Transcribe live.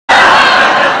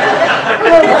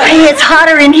It's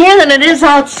hotter in here than it is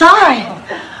outside.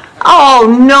 Oh,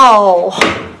 no.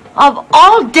 Of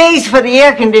all days for the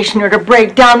air conditioner to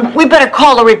break down, we better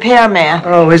call the repairman.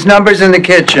 Oh, his number's in the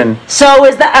kitchen. So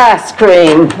is the ice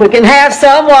cream. We can have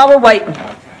some while we're waiting.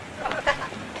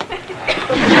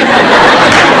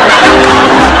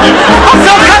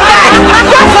 Also, come back!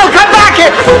 Also, come back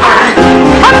here!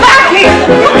 Come back here!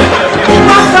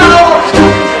 Also!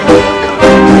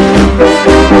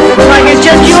 Looks like it's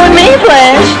just you and me,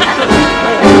 Blanche.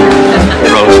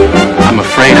 Rose, I'm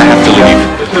afraid I have to leave.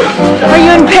 Are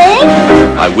you in pain?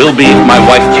 I will be if my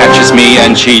wife catches me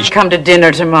and she... Come to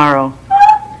dinner tomorrow.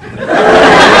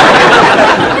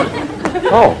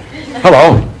 Oh,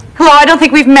 hello. Hello, I don't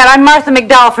think we've met. I'm Martha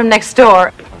McDowell from next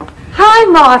door. Hi,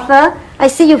 Martha. I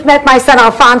see you've met my son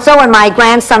Alfonso and my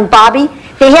grandson Bobby.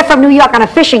 They're here from New York on a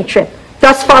fishing trip.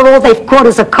 Thus far, all they've caught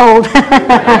is a cold.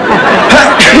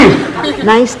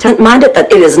 Nice to... Mind it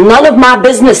that it is none of my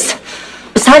business.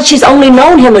 Besides, she's only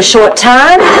known him a short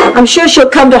time. I'm sure she'll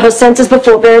come to her senses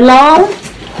before very long.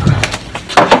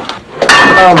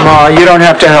 Oh, Ma, you don't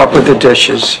have to help with the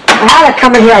dishes. I had her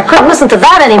come in here. I couldn't listen to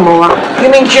that anymore. You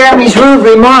mean Jeremy's rude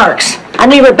remarks? I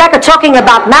mean Rebecca talking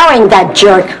about marrying that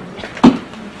jerk.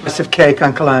 Piece of cake,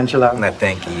 Uncle Angelo. No,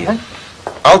 thank you.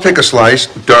 I'll take a slice,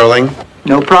 darling.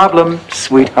 No problem,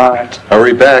 sweetheart.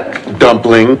 Hurry back,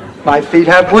 dumpling. My feet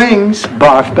have wings,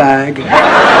 barf bag.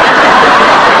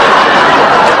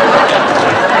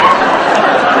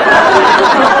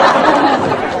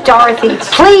 Dorothy,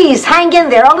 please hang in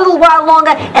there a little while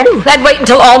longer and... I'd wait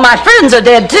until all my friends are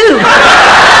dead, too.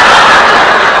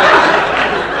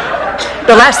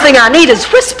 The last thing I need is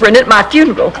whispering at my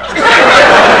funeral.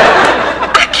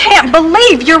 I can't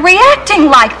believe you're reacting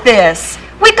like this.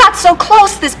 We got so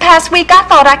close this past week, I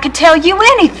thought I could tell you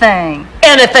anything.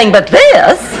 Anything but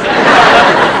this.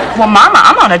 Well, Mama,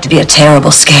 I'm on it to be a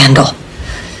terrible scandal.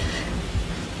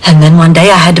 And then one day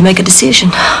I had to make a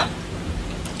decision.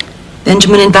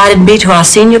 Benjamin invited me to our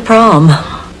senior prom.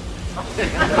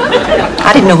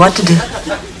 I didn't know what to do.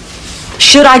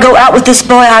 Should I go out with this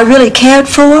boy I really cared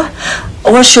for?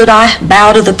 Or should I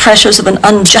bow to the pressures of an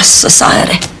unjust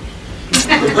society?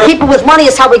 People with money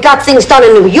is how we got things done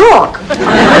in New York.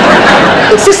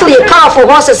 In Sicily, a car off a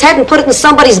horse's head and put it in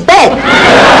somebody's bed.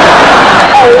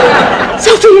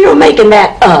 Sophie, you're making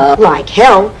that like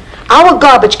hell. Our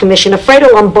garbage commissioner,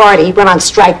 Fredo Lombardi, went on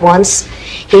strike once.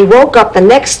 He woke up the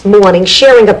next morning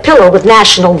sharing a pillow with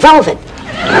National Velvet.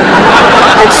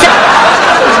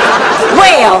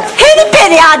 Well, henny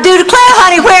penny, I do declare,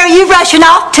 honey, where are you rushing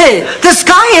off to? The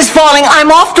sky is falling.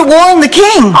 I'm off to warn the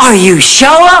king. Are you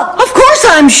sure? Of course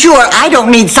I'm sure. I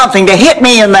don't need something to hit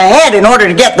me in the head in order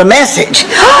to get the message.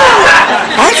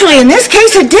 Actually, in this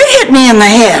case, it did hit me in the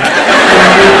head.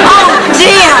 Oh,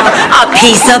 dear. A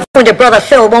piece of... When your brother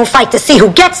Phil won't fight to see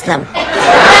who gets them.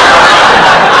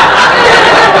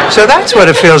 So that's what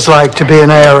it feels like to be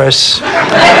an heiress.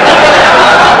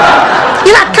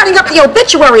 You're not cutting up the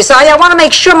obituaries, are you? I want to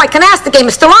make sure my canasta game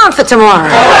is still on for tomorrow.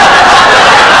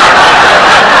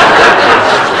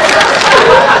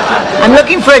 I'm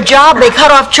looking for a job. They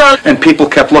cut off Charlie. And people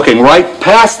kept looking right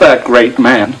past that great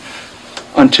man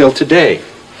until today.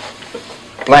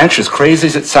 Blanche, as crazy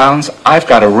as it sounds, I've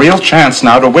got a real chance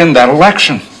now to win that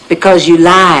election. Because you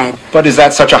lied. But is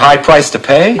that such a high price to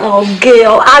pay? Oh,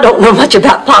 Gil, I don't know much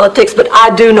about politics, but I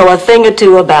do know a thing or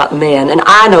two about men, and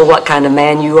I know what kind of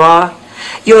man you are.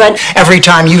 You're an... Every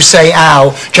time you say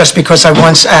ow, just because I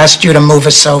once asked you to move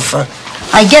a sofa.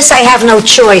 I guess I have no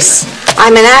choice.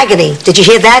 I'm in agony. Did you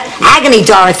hear that? Agony,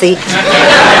 Dorothy.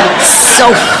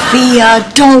 Sophia,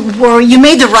 don't worry. You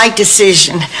made the right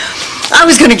decision. I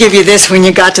was going to give you this when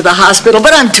you got to the hospital,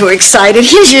 but I'm too excited.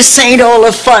 Here's your St.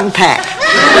 Olaf fun pack.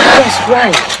 That's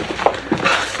right.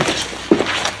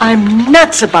 I'm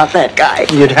nuts about that guy.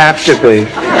 You'd have to be.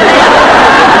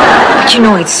 But you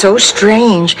know, it's so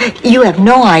strange. You have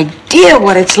no idea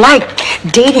what it's like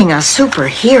dating a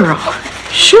superhero.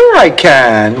 Sure I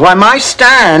can. Why, my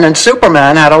Stan and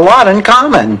Superman had a lot in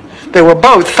common. They were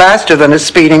both faster than a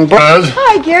speeding bullet.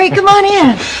 Hi, Gary. Come on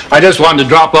in. I just wanted to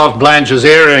drop off Blanche's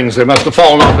earrings. They must have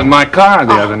fallen off in my car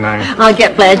the other night. I'll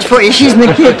get Blanche for you. She's in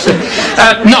the kitchen.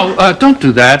 No, don't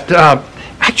do that.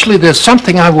 Actually, there's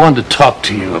something I wanted to talk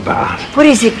to you about. What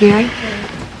is it, Gary?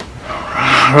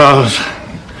 Rose,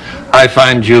 I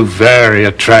find you very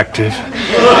attractive.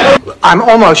 I'm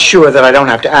almost sure that I don't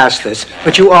have to ask this,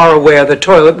 but you are aware that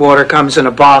toilet water comes in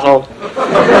a bottle.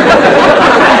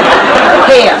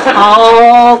 Here.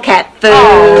 Oh, cat food.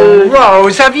 Oh,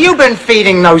 Rose, have you been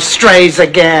feeding those strays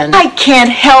again? I can't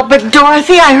help it,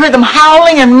 Dorothy. I heard them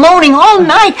howling and moaning all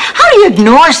night. How do you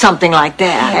ignore something like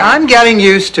that? I'm getting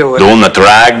used to it.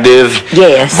 Unattractive.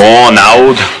 Yes. Worn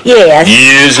out. Yes.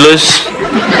 Useless.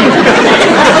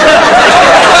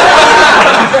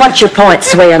 What's your point,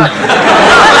 Swim?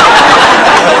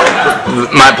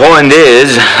 My point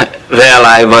is, well,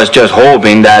 I was just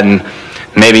hoping that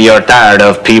maybe you're tired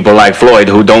of people like Floyd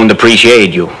who don't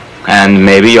appreciate you. And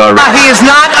maybe you're... He is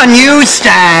not a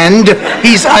newsstand.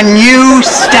 He's a new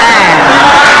stand.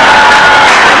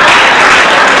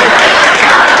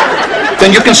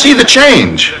 Then you can see the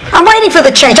change. I'm waiting for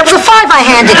the change. That was a 5 I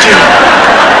handed you.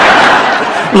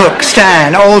 Look,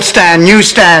 Stan, old Stan, new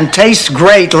Stan, tastes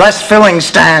great, less filling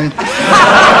Stan.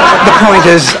 The point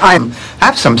is,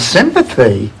 have some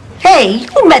sympathy. Hey,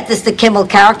 you met this DeKimmel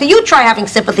character. You try having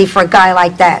sympathy for a guy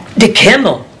like that.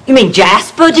 DeKimmel? You mean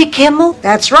Jasper DeKimmel?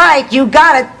 That's right. You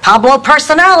got it. Pablo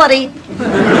personality.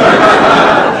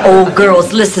 Oh,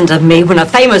 girls, listen to me. When a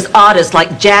famous artist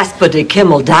like Jasper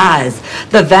DeKimmel dies,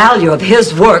 the value of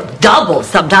his work doubles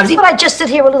sometimes. But I just sit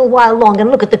here a little while longer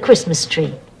and look at the Christmas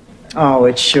tree. Oh,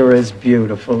 it sure is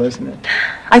beautiful, isn't it?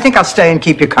 I think I'll stay and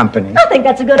keep you company. I think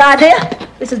that's a good idea.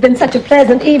 This has been such a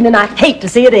pleasant evening. I hate to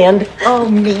see it end. Oh,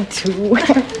 me too.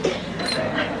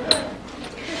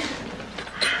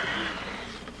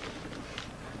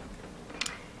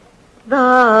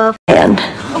 The end.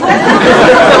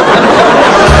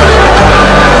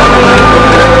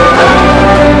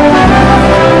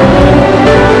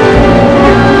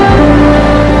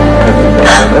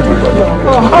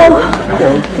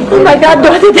 Oh my God,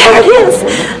 Dorothy, there it is.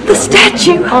 The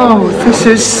statue. Oh, this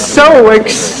is so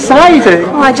exciting.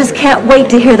 Oh, I just can't wait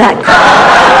to hear that.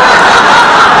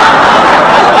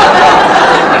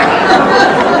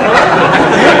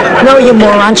 No, you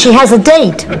moron. She has a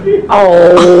date.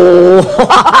 Oh.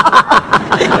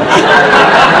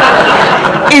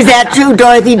 Is that true,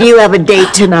 Dorothy? Do you have a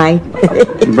date tonight?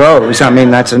 Rose, I mean,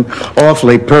 that's an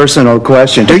awfully personal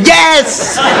question.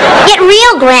 Yes! Get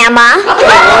real, Grandma.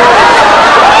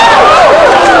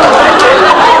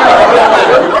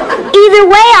 Either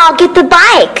way, I'll get the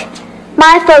bike.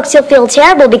 My folks will feel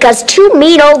terrible because 2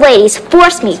 mean old ladies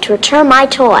forced me to return my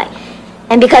toy.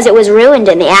 And because it was ruined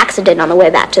in the accident on the way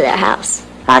back to their house.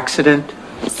 Accident?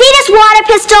 See this water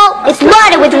pistol? It's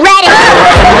loaded with red ink.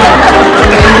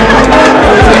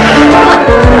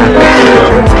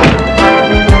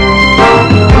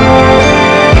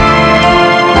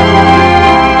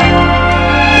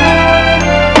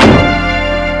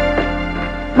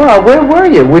 Well, where were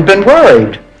you? We've been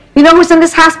worried. You know who's in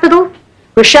this hospital?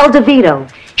 Rochelle DeVito.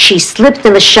 She slipped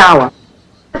in the shower.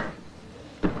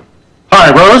 Hi,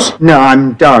 Rose. No,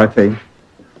 I'm Dorothy.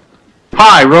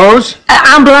 Hi, Rose.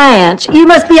 I'm Blanche. You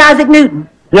must be Isaac Newton.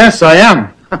 Yes, I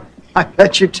am. I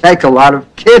bet you take a lot of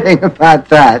kidding about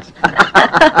that.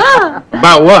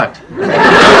 About what?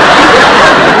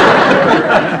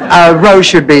 Rose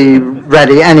should be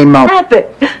ready any moment. Happy.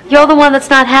 You're the one that's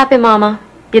not happy, Mama.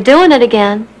 You're doing it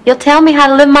again. You'll tell me how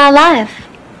to live my life.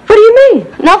 What do you mean?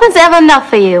 Nothing's ever enough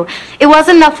for you. It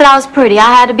wasn't enough that I was pretty.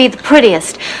 I had to be the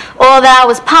prettiest. Or that I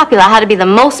was popular. I had to be the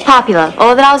most popular.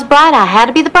 Or that I was bright. I had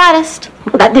to be the brightest.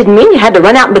 Well, that didn't mean you had to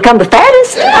run out and become the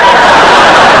fattest.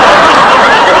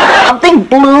 Something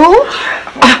blue?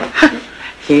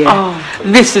 Here. Oh,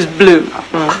 this is blue.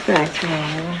 Oh, thank you.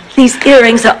 These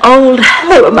earrings are old.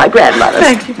 They were my grandmother's.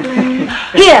 Thank you.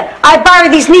 Here, I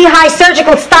borrowed these knee-high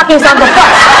surgical stockings on the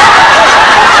bus.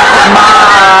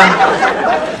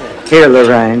 Here,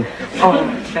 Lorraine. Oh,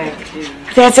 thank you.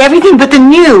 That's everything but the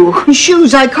new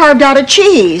shoes I carved out of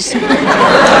cheese.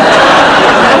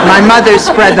 My mother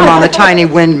spread them on the tiny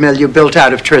windmill you built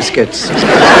out of Triscuits.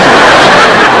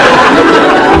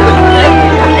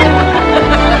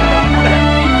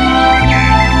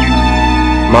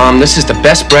 Mom, this is the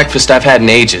best breakfast I've had in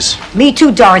ages. Me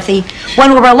too, Dorothy.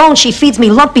 When we're alone, she feeds me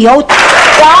lumpy oats.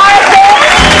 Dorothy!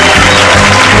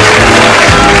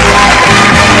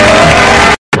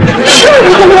 Sure,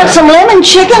 we can have some lemon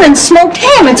chicken and smoked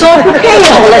ham. It's all prepared.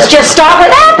 Oh, let's just start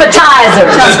with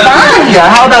appetizers. That's fine. Yeah,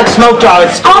 how about smoked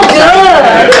olives? Oh,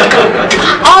 good.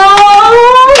 Oh,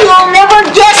 you'll never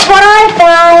guess what I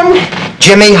found.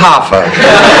 Jimmy Hoffa.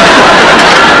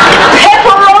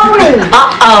 Pepperoni.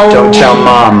 Uh-oh. Don't tell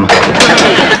Mom.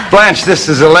 Blanche, this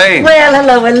is Elaine. Well,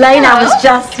 hello, Elaine. I was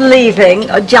just leaving.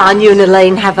 John, you and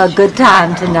Elaine have a good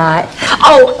time tonight.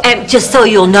 Oh, and just so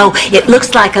you'll know, it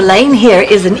looks like Elaine here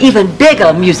is an even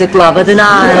bigger music lover than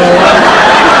I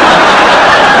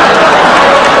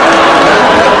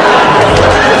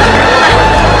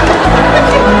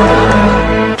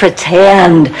am.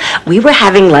 pretend. We were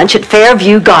having lunch at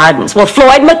Fairview Gardens. Well,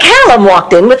 Floyd McCallum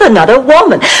walked in with another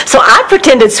woman. So I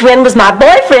pretended Sven was my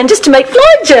boyfriend just to make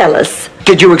Floyd jealous.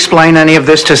 Did you explain any of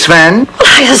this to Sven?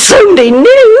 I assumed he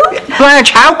knew. Blanche,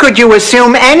 how could you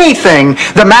assume anything?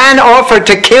 The man offered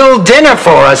to kill dinner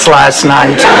for us last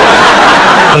night.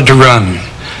 I had to run.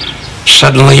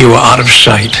 Suddenly you were out of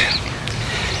sight.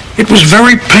 It was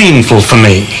very painful for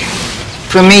me.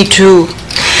 For me, too.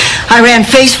 I ran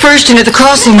face first into the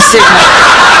crossing signal.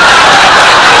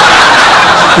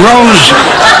 Rose,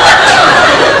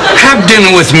 have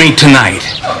dinner with me tonight.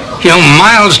 You know,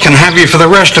 Miles can have you for the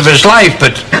rest of his life,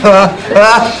 but...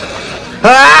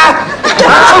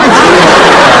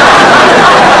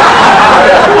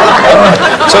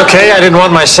 It's okay, I didn't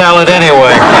want my salad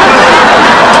anyway.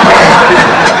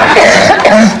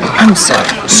 I'm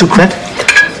sorry. Sucre?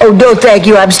 Oh, no, thank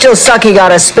you. I'm still sucking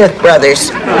out of Smith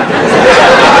Brothers.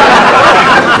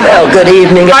 Well, good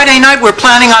evening. Friday night, we're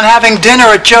planning on having dinner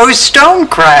at Joe's Stone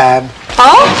Crab.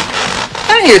 Oh?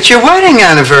 Hey, it's your wedding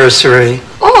anniversary.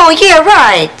 Oh, yeah,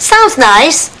 right. Sounds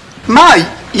nice. Ma,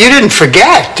 you didn't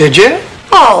forget, did you?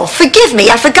 Oh, forgive me,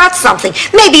 I forgot something.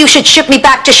 Maybe you should ship me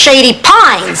back to Shady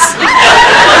Pines.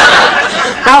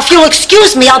 Now, if you'll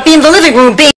excuse me, I'll be in the living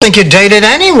room being... I think you dated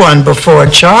anyone before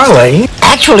Charlie.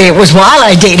 Actually, it was while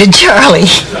I dated Charlie.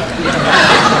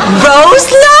 Rose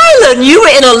Nyland, you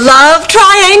were in a love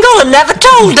triangle and never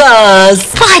told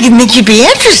us. Well, I didn't think you'd be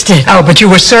interested. Oh, but you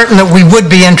were certain that we would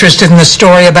be interested in the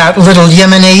story about little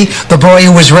Yemeni, the boy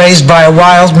who was raised by a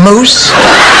wild moose?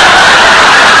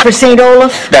 For St.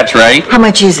 Olaf? That's right. How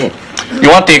much is it?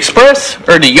 You want the express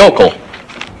or the yokel?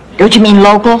 Don't you mean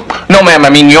local? No, ma'am,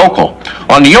 I mean yokel.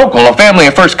 On the yokel, a family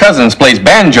of first cousins plays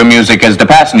banjo music as the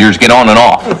passengers get on and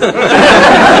off.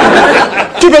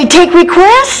 Do they take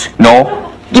requests? No.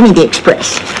 Give me the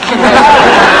express.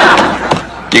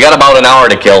 You got about an hour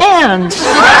to kill. And...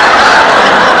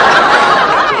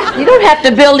 You don't have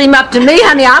to build him up to me,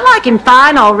 honey. I like him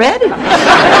fine already.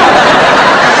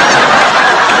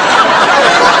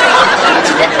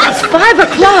 It's 5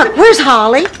 o'clock. Where's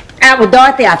Holly? Out with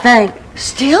Dorothy, I think.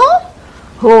 Still?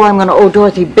 Oh, I'm going to owe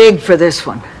Dorothy big for this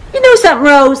one. You know something,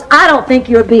 Rose? I don't think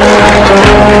you're being...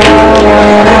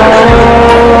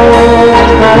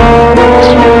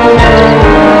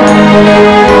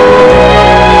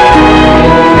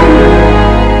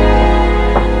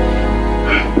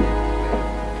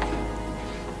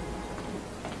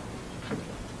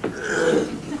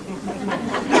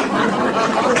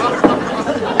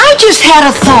 I just had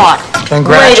a thought.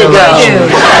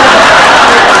 Congratulations.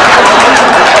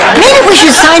 Maybe we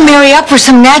should sign Mary up for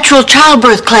some natural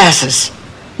childbirth classes.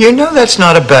 You know that's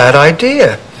not a bad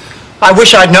idea. I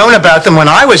wish I'd known about them when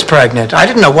I was pregnant. I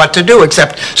didn't know what to do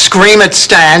except scream at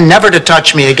Stan never to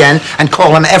touch me again and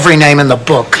call him every name in the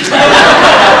book.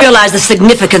 Realize the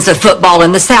significance of football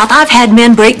in the South. I've had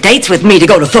men break dates with me to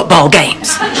go to football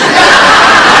games.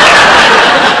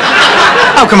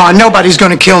 Oh, come on, nobody's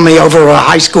going to kill me over a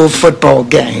high school football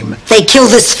game. They kill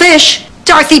this fish.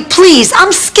 Dorothy, please,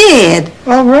 I'm scared.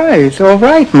 All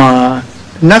right, Ma.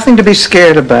 Nothing to be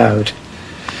scared about.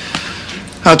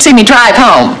 Oh, see me drive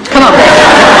home. Come on. 1,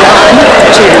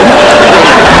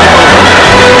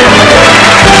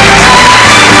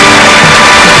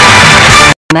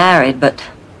 2. Married, but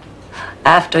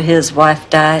after his wife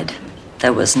died,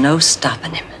 there was no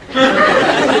stopping him.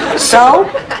 So?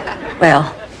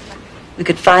 Well, we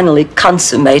could finally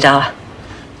consummate our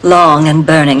long and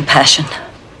burning passion.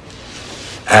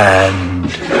 And?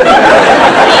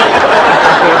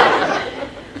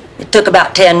 It took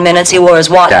about 10 minutes. He wore his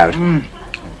watch out.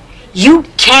 You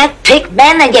can't pick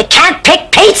men and you can't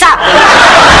pick pizza.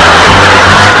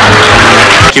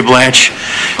 Thank you, Blanche.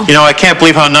 You know, I can't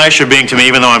believe how nice you're being to me,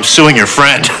 even though I'm suing your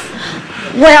friend.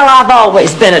 Well, I've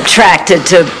always been attracted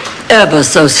to ever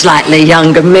so slightly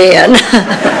younger men.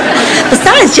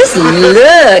 Besides, just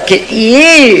look at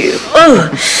you. Oh,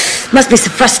 must be so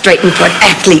frustrating for an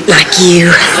athlete like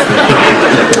you.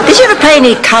 Did you ever play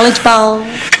any college ball?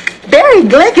 Barry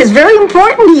Glick is very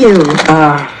important to you.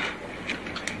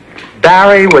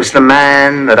 Barry was the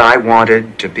man that I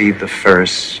wanted to be the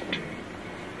first.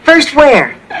 First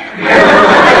where?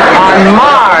 On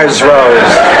Mars,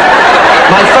 Rose.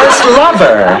 My first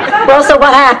lover. Well, so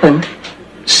what happened?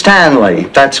 Stanley.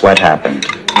 That's what happened.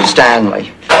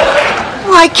 Stanley.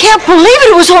 Oh, I can't believe it.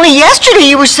 It was only yesterday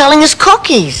you were selling us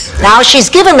cookies. Now she's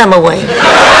giving them away.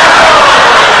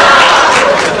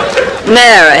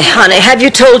 Mary, honey, have you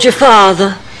told your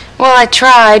father? Well, I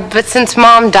tried, but since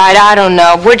Mom died, I don't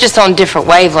know. We're just on different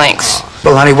wavelengths.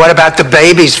 Well, honey, what about the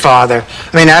baby's father?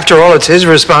 I mean, after all, it's his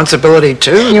responsibility,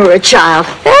 too. You were a child.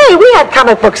 Hey, we had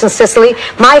comic books in Sicily.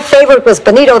 My favorite was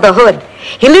Benito the Hood.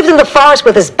 He lived in the forest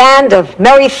with his band of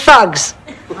merry thugs.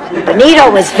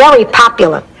 Benito was very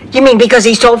popular. You mean because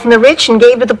he stole from the rich and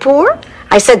gave to the poor?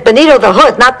 I said Benito the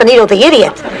Hood, not Benito the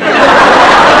Idiot.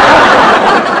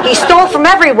 He stole from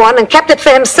everyone and kept it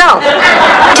for himself.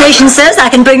 Station says I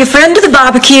can bring a friend to the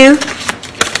barbecue.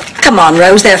 Come on,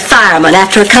 Rose, they're firemen.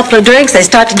 After a couple of drinks, they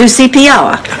start to do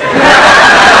CPR.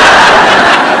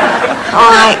 Oh,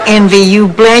 I envy you,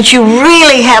 Blanche. You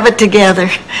really have it together.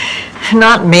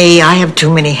 Not me. I have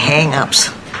too many hang-ups.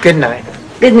 Good night.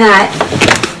 Good night.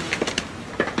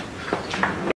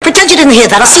 Pretend you didn't hear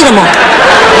that. I'll see you tomorrow.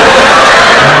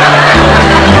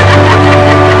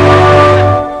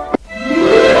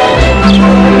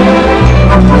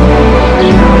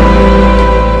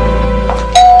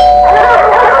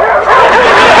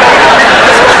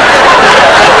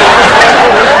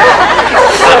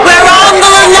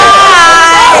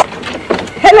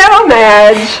 Hello,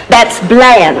 Madge. That's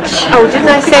Blanche. Oh, didn't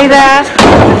I say that?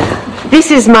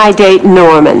 This is my date,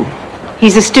 Norman.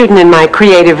 He's a student in my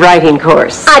creative writing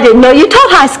course. I didn't know you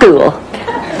taught high school.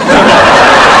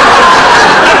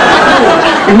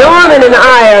 Norman and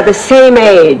I are the same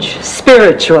age,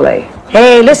 spiritually.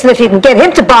 Hey, listen, if you can get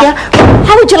him to buy...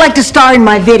 How would you like to star in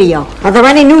my video? Are there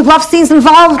any nude love scenes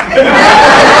involved?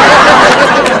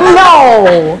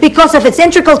 No, because if it's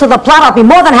integral to the plot, I'll be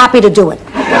more than happy to do it.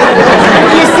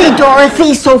 You see,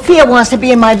 Dorothy, Sophia wants to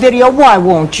be in my video. Why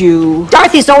won't you?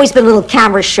 Dorothy's always been a little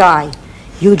camera shy.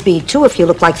 You'd be, too, if you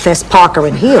looked like Fess Parker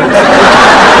in heels.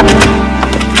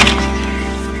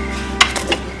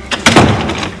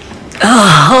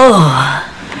 Oh.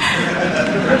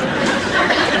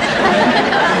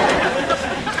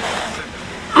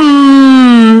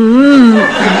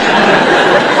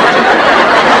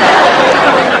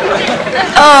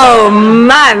 Oh,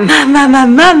 my.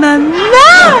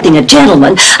 Being a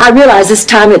gentleman, I realize this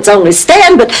time it's only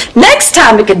Stan, but next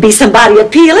time it could be somebody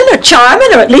appealing or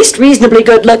charming or at least reasonably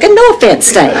good looking. No offense,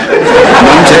 Stan.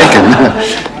 None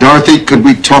taken. Dorothy, could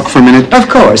we talk for a minute? Of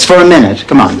course, for a minute.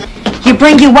 Come on. You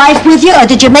bring your wife with you, or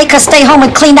did you make her stay home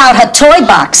and clean out her toy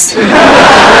box?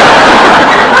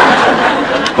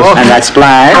 And that's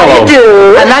Blanche. How do you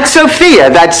do? And that's Sophia.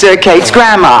 That's Kate's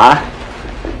grandma.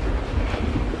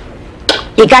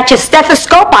 You got your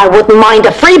stethoscope? I wouldn't mind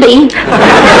a freebie.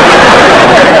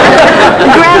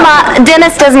 Grandma,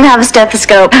 Dennis doesn't have a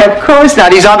stethoscope. Of course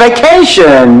not. He's on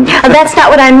vacation. That's not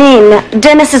what I mean.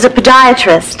 Dennis is a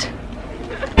podiatrist.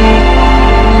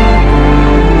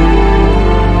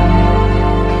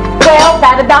 Well,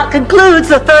 that about concludes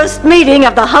the first meeting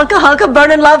of the Hunka Hunka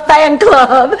Burnin' Love Fan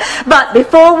Club. But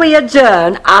before we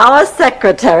adjourn, our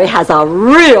secretary has a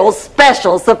real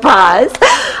special surprise.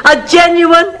 A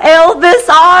genuine Elvis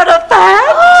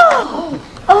artifact.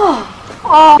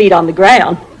 Oh. Feet on the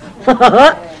ground.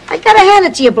 I gotta hand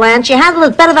it to you, Blanche. You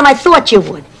handled it better than I thought you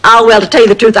would. Oh, well, to tell you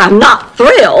the truth, I'm not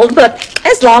thrilled, but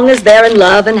as long as they're in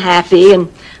love and happy and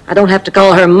I don't have to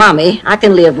call her Mommy, I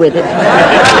can live with it.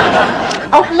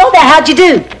 Oh, hello there. How'd you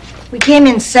do? We came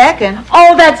in second.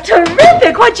 Oh, that's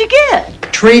terrific. What'd you get?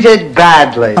 Treated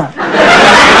badly.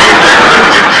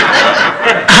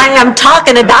 I am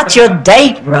talking about your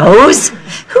date, Rose.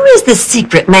 Who is this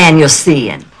secret man you're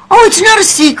seeing? Oh, it's not a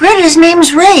secret. His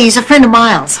name's Ray. He's a friend of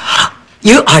Miles.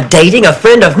 You are dating a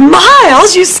friend of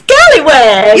Miles, you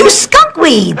scallywag. You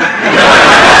skunkweed.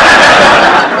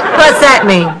 What's that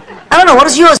mean? I don't know. What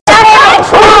is yours?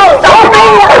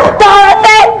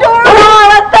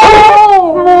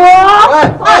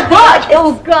 What?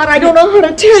 Oh, God, I don't know how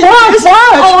to tell you this.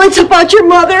 Oh, it's about your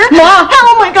mother. Ma.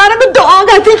 Oh, my God, and the dog.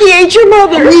 I think he ate your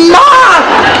mother. Ma!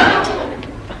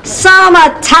 Some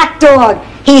attack dog.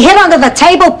 He hid under the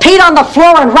table, peed on the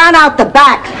floor, and ran out the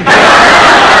back.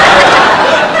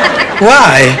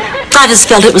 Why? I just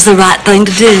felt it was the right thing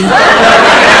to do.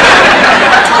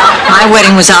 My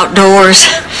wedding was outdoors.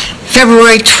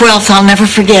 February 12th, I'll never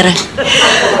forget it.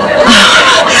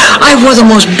 I wore the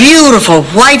most beautiful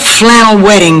white flannel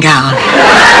wedding gown.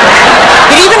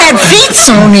 It even had feet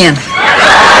sewn in.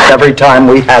 Every time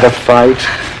we had a fight,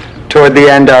 toward the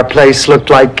end, our place looked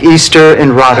like Easter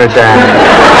in Rotterdam.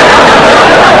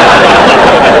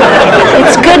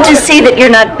 It's good to see that you're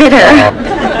not bitter.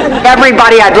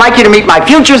 Everybody, I'd like you to meet my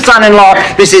future son-in-law.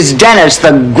 This is Dennis,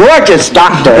 the gorgeous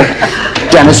doctor.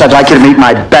 Dennis, I'd like you to meet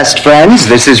my best friends.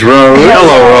 This is Rose.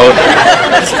 Hello,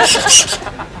 Rose.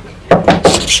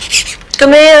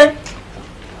 Come in.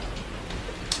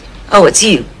 Oh, it's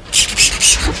you.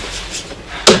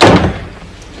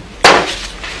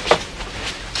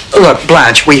 Look,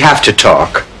 Blanche, we have to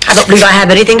talk. I don't believe I have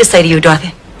anything to say to you,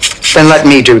 Dorothy. Then let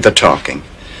me do the talking.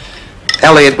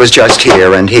 Elliot was just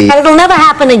here, and he... It'll never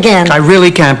happen again. I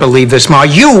really can't believe this, Ma.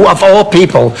 You, of all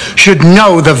people, should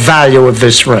know the value of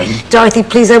this ring. Dorothy,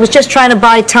 please, I was just trying to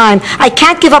buy time. I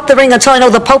can't give up the ring until I know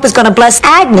the Pope is going to bless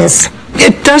Agnes.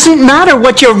 It doesn't matter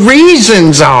what your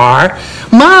reasons are.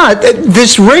 Ma,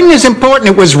 this ring is important.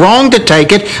 It was wrong to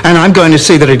take it, and I'm going to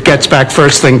see that it gets back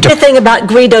first thing The thing about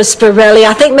Guido Spirelli,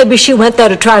 I think maybe she went there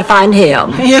to try to find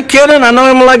him. You're kidding? I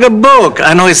know him like a book.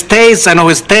 I know his tastes, I know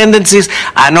his tendencies,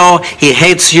 I know he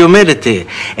hates humidity.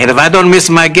 And if I don't miss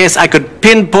my guess, I could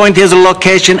pinpoint his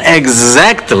location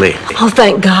exactly. Oh,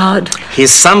 thank God.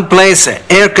 He's someplace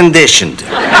air-conditioned.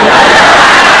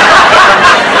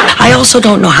 I also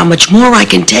don't know how much more I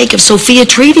can take of Sophia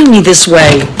treating me this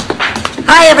way.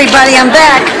 Hi, everybody, I'm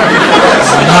back.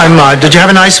 Hi, Ma. Did you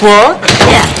have a nice walk?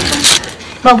 Yeah.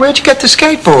 Well, where'd you get the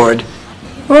skateboard?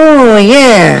 Oh,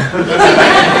 yeah.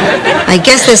 I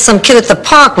guess there's some kid at the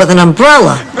park with an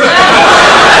umbrella.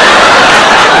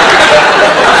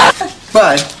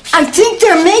 What? I think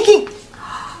they're making...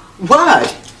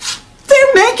 What?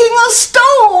 They're making a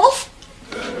stove.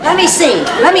 Let me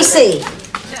see.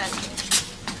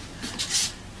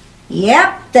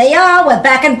 Yep, they are. We're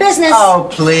back in business. Oh,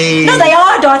 please. No, they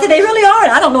are, Dorothy. They really are.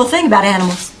 I don't know a thing about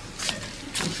animals.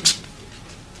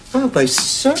 Oh, they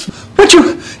sir. But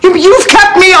you've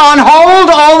kept me on hold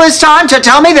all this time to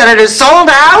tell me that it is sold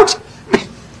out?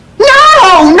 No,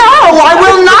 I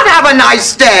will not have a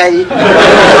nice day.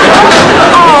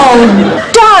 Oh,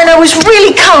 darn, I was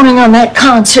really counting on that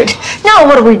concert. Now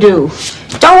what do we do?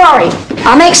 Don't worry.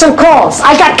 I'll make some calls.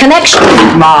 I got connections.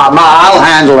 Ma, I'll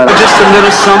handle it. Just a little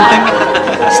something?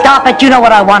 Stop it. You know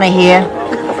what I want to hear.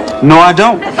 No, I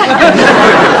don't.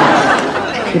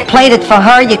 You played it for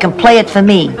her, you can play it for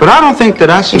me. But I don't think that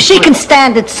that's... If she can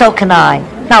stand it, so can I.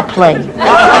 Now play.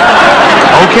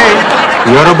 Okay,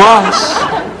 you're the boss.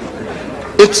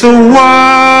 It's a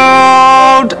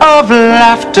world of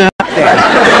laughter.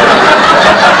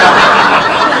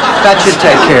 That should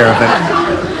take care of it.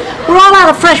 We're all out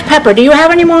of fresh pepper. Do you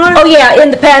have any more? Oh, yeah, in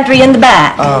the pantry, in the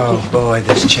back. Oh, boy,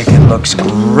 this chicken looks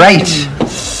great.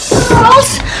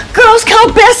 Girls,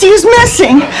 Count Bessie is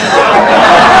missing.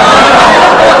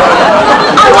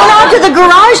 I went out to the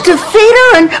garage to feed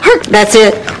her and her... That's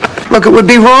it. Look, it would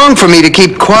be wrong for me to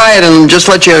keep quiet and just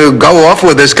let you go off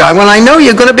with this guy when I know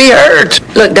you're going to be hurt.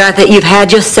 Look, Dorothy, you've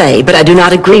had your say, but I do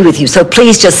not agree with you, so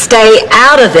please just stay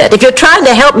out of it. If you're trying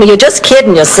to help me, you're just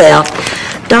kidding yourself.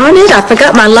 Darn it, I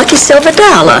forgot my lucky silver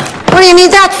dollar. What do you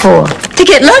need that for? To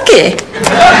get lucky.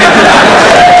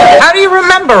 How do you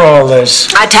remember all this?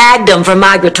 I tagged them for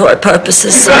migratory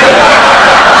purposes.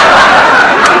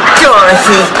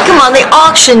 Dorothy, come on, the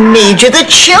auction needs you. The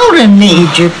children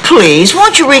need you. Please,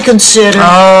 won't you reconsider?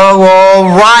 Oh, all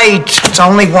right. It's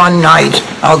only one night.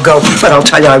 I'll go, but I'll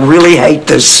tell you, I really hate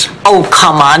this. Oh,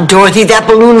 come on, Dorothy. That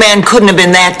balloon man couldn't have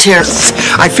been that terrible.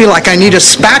 I feel like I need a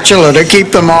spatula to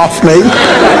keep them off me.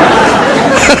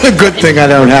 Good thing I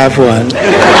don't have one.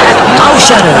 Oh,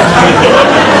 shut up.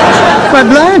 Why,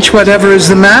 Blanche, whatever is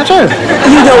the matter?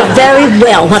 You know very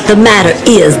well what the matter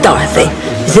is, Dorothy.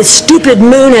 This stupid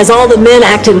moon has all the men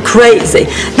acting crazy.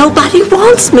 Nobody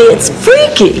wants me. It's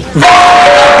freaky.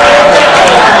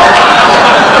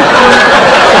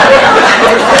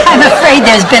 I'm afraid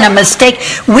there's been a mistake.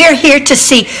 We're here to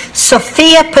see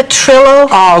Sophia Petrillo.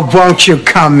 Oh, won't you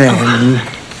come in?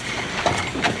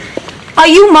 Are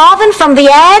you Marvin from the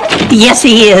ad? Yes,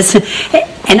 he is.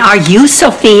 And are you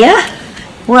Sophia?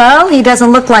 Well, he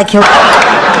doesn't look like he'll...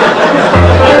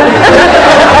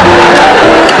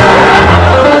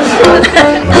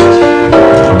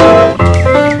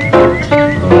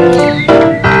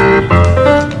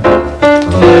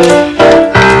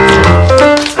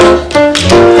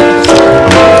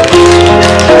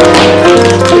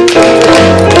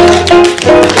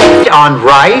 On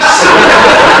rice?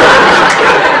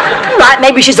 Right,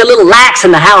 maybe she's a little lax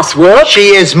in the housework.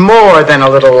 She is more than a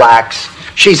little lax.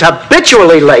 She's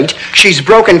habitually late. She's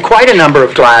broken quite a number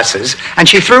of glasses, and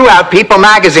she threw out People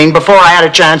magazine before I had a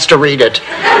chance to read it.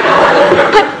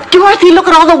 But, Dorothy, look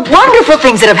at all the wonderful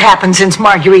things that have happened since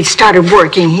Marguerite started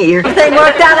working here. They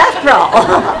worked out after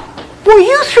all. Were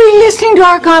you three listening to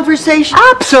our conversation?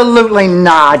 Absolutely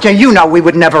not. You know we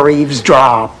would never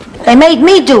eavesdrop. They made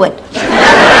me do it.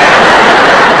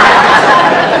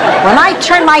 When I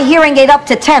turn my hearing aid up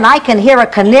to 10, I can hear a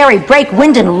canary break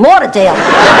wind in Lauderdale.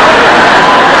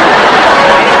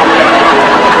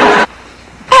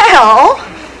 Al?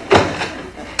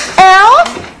 Al?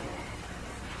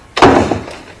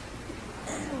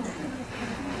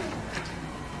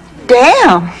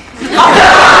 Damn.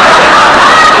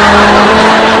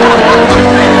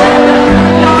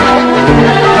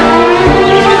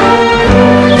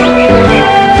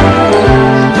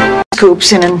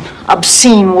 scoops in an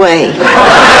obscene way.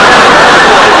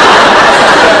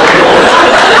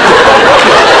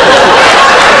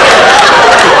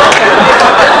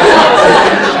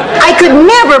 I could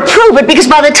never prove it because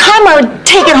by the time I would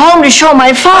take it home to show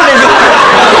my father...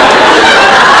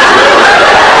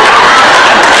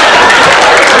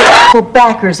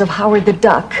 backers of Howard the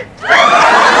Duck.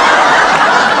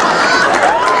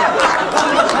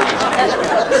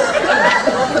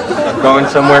 Going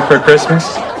somewhere for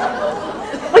Christmas?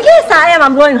 Well, yes, I am.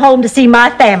 I'm going home to see my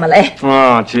family.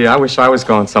 Oh, gee, I wish I was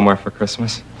going somewhere for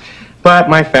Christmas. But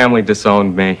my family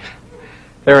disowned me.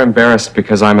 They're embarrassed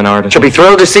because I'm an artist. She'll be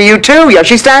thrilled to see you, too. Yeah,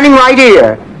 she's standing right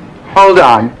here. Hold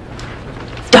on.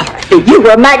 Dorothy, you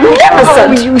were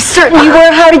magnificent. Oh, you certainly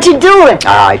were. How did you do it?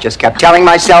 I just kept telling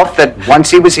myself that once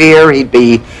he was here, he'd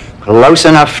be close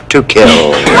enough to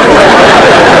kill.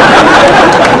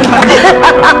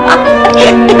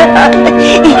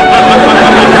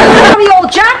 The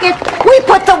old jacket. We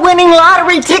put the winning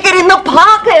lottery ticket in the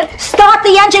pocket. Start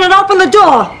the engine and open the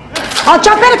door. I'll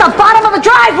jump in at the bottom of the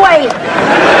driveway.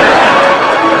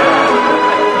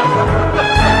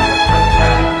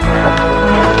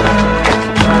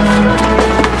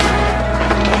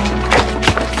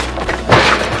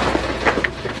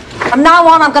 From now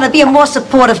on, I'm going to be a more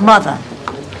supportive mother.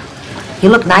 You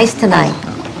look nice tonight.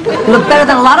 You look better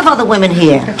than a lot of other women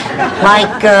here.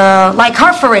 Like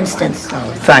her, for instance.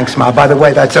 Oh, thanks, Ma. By the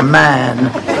way, that's a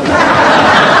man.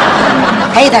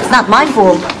 Hey, that's not my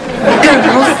fault.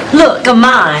 Girls, look, a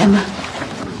mime.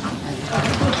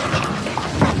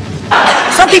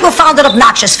 Some people found it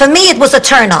obnoxious. For me, it was a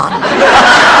turn-on.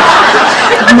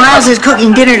 Miles is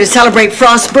cooking dinner to celebrate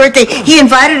Frost's birthday. He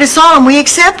invited us all and we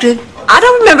accepted. I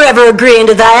don't remember ever agreeing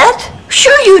to that.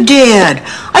 Sure you did.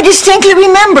 I distinctly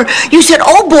remember. You said,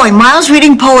 oh boy, Miles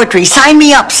reading poetry. Sign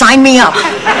me up, sign me up.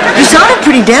 You sounded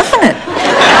pretty definite.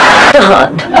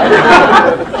 Stunned.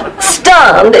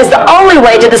 Stunned is the only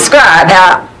way to describe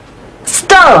how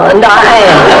stunned I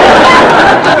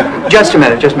am. Just a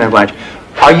minute, Blanche.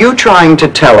 Are you trying to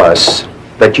tell us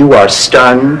that you are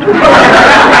stunned?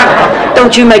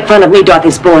 Don't you make fun of me, Dorothy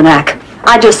Spornak.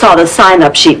 I just saw the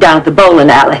sign-up sheet down at the bowling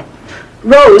alley.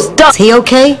 Rose Duck. Is he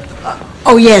okay?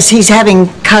 Oh, yes, he's having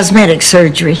cosmetic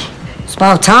surgery. It's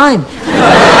about time.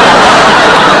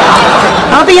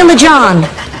 I'll be in the John.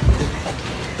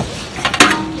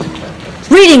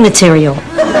 Reading material.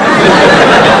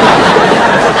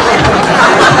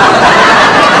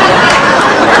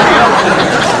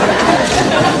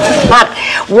 Not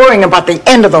worrying about the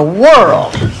end of the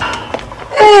world.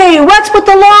 Hey, what's with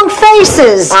the long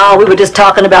faces? Oh, we were just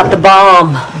talking about the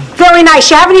bomb. Very nice.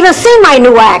 You haven't even seen my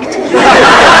new act.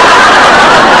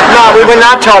 No, we were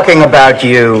not talking about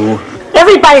you.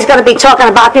 Everybody's going to be talking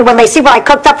about me when they see what I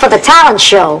cooked up for the talent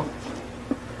show.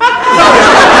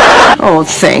 Oh,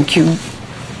 thank you.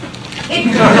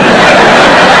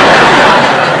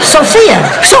 Sophia!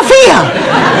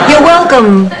 You're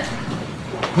welcome.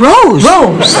 Rose.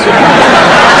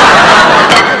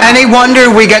 Any wonder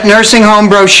we get nursing home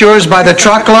brochures by the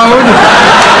truckload?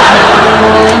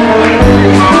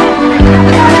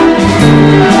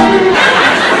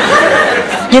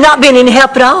 You're not being any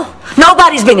help at all?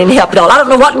 Nobody's been any help at all. I don't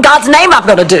know what in God's name I'm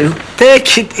going to do.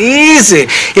 Take it easy.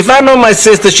 If I know my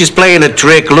sister, she's playing a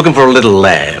trick, looking for a little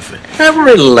laugh. Now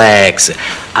relax.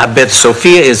 I bet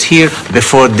Sophia is here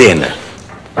before dinner.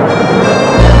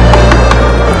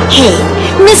 Hey,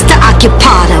 Mr.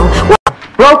 Occupado.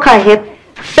 Broke her hip,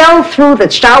 fell through the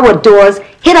shower doors,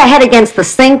 hit her head against the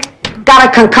sink, got a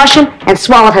concussion, and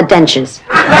swallowed her dentures.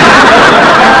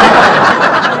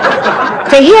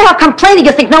 To hear her complaining,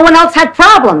 you think no one else had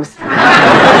problems.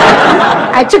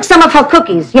 I took some of her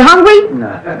cookies. You hungry?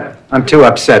 No, I'm too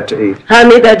upset to eat.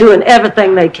 Honey, they're doing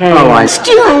everything they can. Oh, I...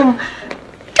 Still,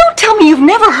 don't tell me you've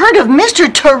never heard of Mr.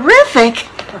 Terrific.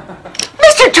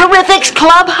 Mr. Terrific's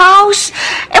Clubhouse.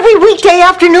 Every weekday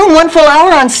afternoon, 1 full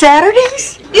hour on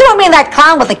Saturdays. You don't mean that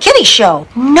clown with the kiddie show?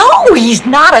 No, he's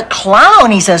not a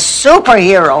clown. He's a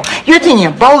superhero. You're thinking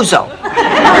of Bozo.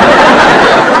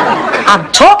 I'm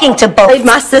talking to both. Paid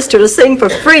my sister to sing for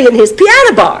free in his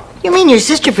piano bar. You mean your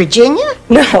sister Virginia?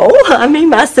 No, I mean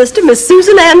my sister, Miss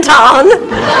Susan Anton.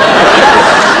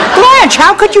 Blanche,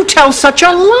 how could you tell such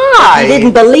a lie? He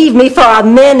didn't believe me for a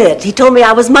minute. He told me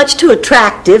I was much too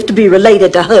attractive to be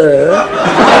related to her.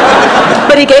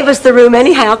 But he gave us the room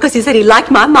anyhow because he said he liked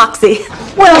my moxie.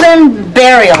 Well, then,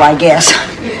 burial, I guess.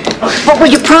 But will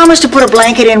you promise to put a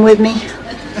blanket in with me?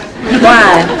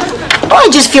 Why? Oh, I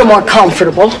just feel more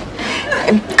comfortable.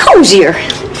 Cozier.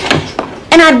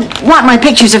 And I'd want my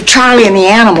pictures of Charlie and the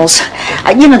animals.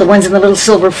 You know, the ones in the little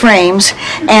silver frames.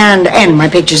 And my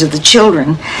pictures of the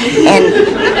children. And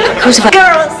Crucify.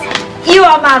 Girls, you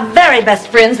are my very best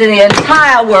friends in the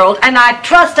entire world, and I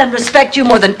trust and respect you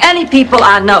more than any people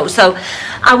I know, so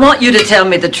I want you to tell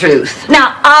me the truth.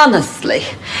 Now, honestly,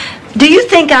 do you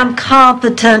think I'm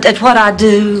competent at what I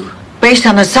do? Based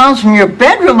on the sounds from your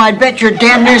bedroom, I'd bet you're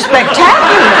damn near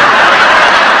spectacular.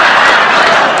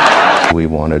 We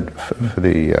wanted for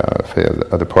the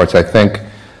other parts. I think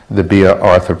the Bea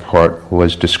Arthur part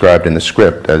was described in the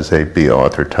script as a Bea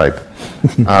Arthur type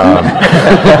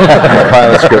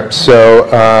pilot script. So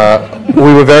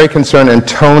we were very concerned, and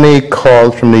Tony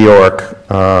called from New York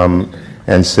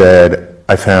and said,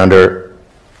 I found her.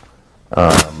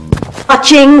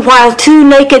 Watching while two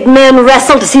naked men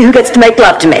wrestle to see who gets to make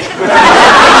love to me.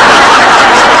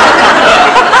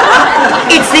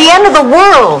 It's the end of the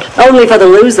world. Only for the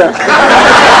loser.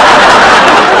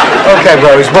 Okay,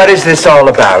 Rose, what is this all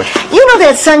about? You know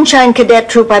that Sunshine Cadet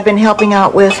troop I've been helping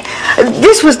out with?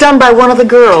 This was done by one of the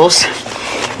girls.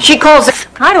 She calls it...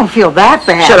 I don't feel that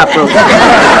bad. Shut up, Rose.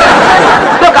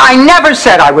 Look, I never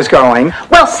said I was going.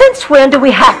 Well, since when do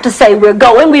we have to say we're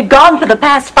going? We've gone for the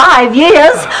past 5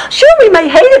 years. Sure, we may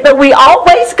hate it, but we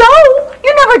always go.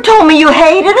 You never told me you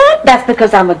hated it. That's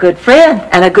because I'm a good friend,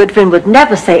 and a good friend would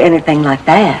never say anything like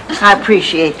that. I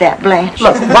appreciate that, Blanche.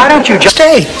 Look, why don't you just...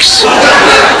 Steaks.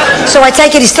 So I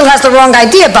take it he still has the wrong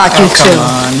idea about you two.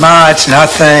 Come on, Ma, it's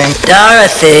nothing.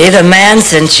 Dorothy, the man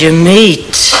sent you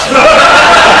meat.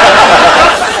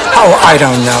 Oh, I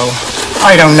don't know.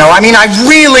 I don't know. I mean, I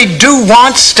really do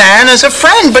want Stan as a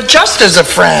friend, but just as a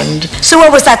friend. So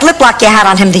what was that lip lock you had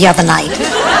on him the other night?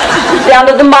 Down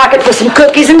to the market for some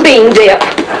cookies and bean dip.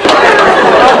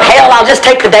 Oh, hell, I'll just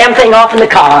take the damn thing off in the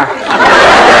car.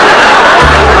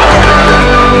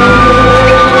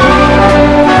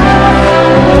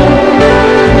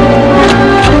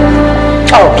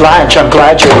 Oh, Blanche, I'm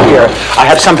glad you're here. I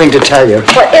have something to tell you.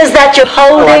 What is that you're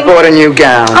holding? Oh, I bought a new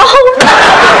gown. Oh.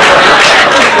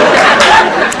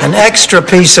 An extra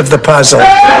piece of the puzzle.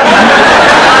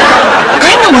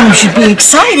 Anyone should be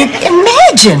excited.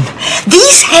 Imagine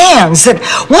these hands that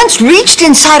once reached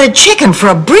inside a chicken for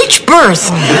a breech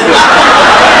birth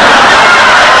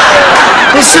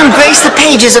will soon grace the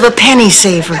pages of a penny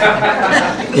saver.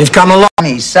 You've come along.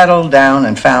 He's settled down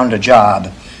and found a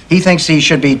job. He thinks he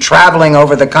should be traveling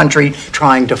over the country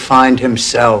trying to find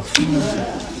himself.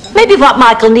 Maybe what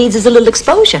Michael needs is a little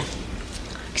exposure.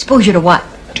 Exposure to what?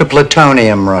 To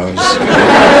plutonium, Rose.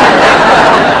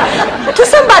 To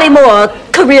somebody more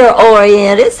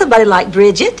career-oriented, somebody like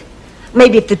Bridget.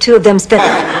 Maybe if the two of them spent...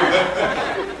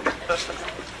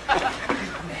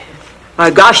 My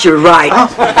gosh, you're right.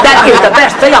 That is the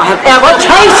best thing I have ever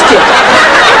tasted.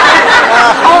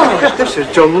 Oh, this is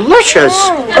delicious.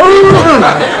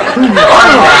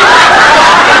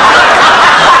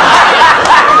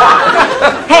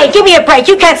 Hey, give me a break.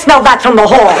 You can't smell that from the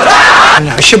hall.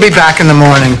 No, she'll be back in the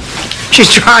morning. She's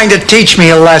trying to teach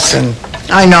me a lesson.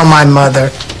 I know my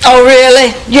mother. Oh,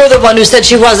 really? You're the one who said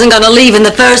she wasn't going to leave in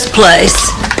the first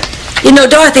place. You know,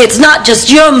 Dorothy, it's not just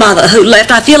your mother who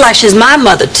left. I feel like she's my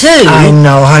mother, too. I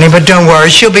know, honey, but don't worry.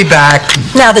 She'll be back.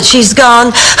 Now that she's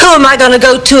gone, who am I going to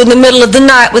go to in the middle of the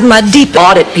night with my deep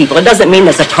audit people? It doesn't mean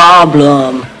there's a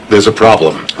problem. There's a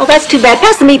problem. Oh, that's too bad.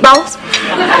 Pass the meatballs.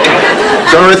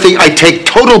 Dorothy, I take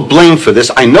total blame for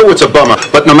this. I know it's a bummer,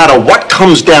 but no matter what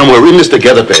comes down, we're in this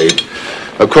together, babe.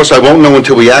 Of course, I won't know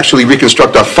until we actually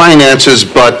reconstruct our finances,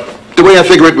 but the way I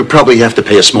figure it, we'd probably have to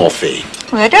pay a small fee.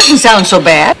 Well, that doesn't sound so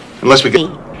bad. Unless we get...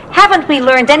 Haven't we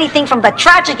learned anything from the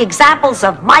tragic examples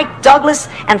of Mike Douglas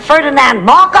and Ferdinand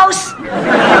Marcos?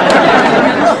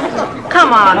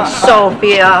 Come on,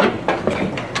 Sophia.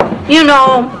 You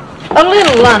know, a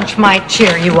little lunch might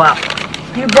cheer you up.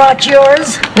 You brought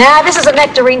yours? Nah, this is a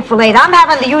nectarine fillet. I'm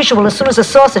having the usual as soon as the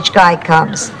sausage guy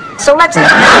comes. So let's...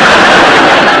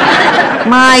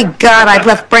 My God, I've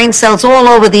left brain cells all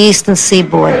over the eastern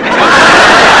seaboard.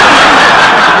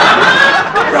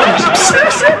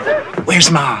 Where's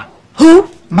Ma? Who?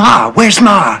 Ma, where's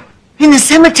Ma? In the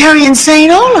cemetery in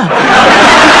St. Ola.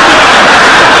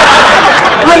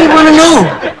 Why do you want to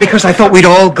know? Because I thought we'd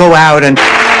all go out and...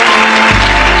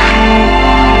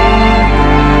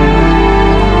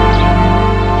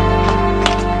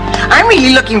 I'm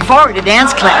really looking forward to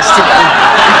dance class today.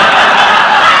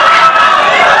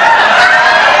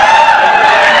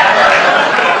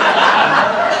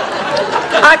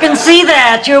 I can see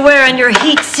that. You're wearing your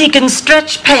heat-seeking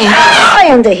stretch pants. I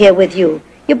under here with you.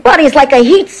 Your body's like a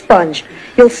heat sponge.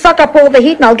 You'll suck up all the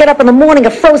heat and I'll get up in the morning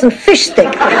a frozen fish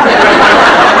stick.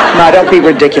 Ma, don't be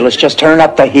ridiculous. Just turn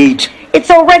up the heat. It's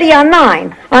already on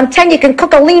 9. On 10 you can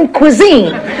cook a lean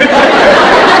cuisine. Good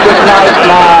night,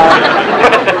 Ma.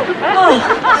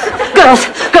 Girls,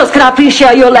 Jules, can I please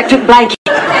share your electric blanket?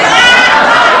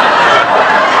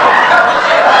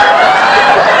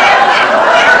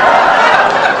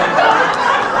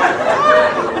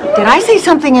 Did I say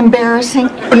something embarrassing?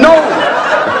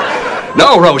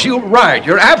 No, Rose, you're right.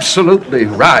 You're absolutely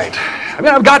right. I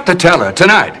mean, I've got to tell her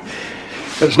tonight.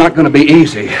 But it's not going to be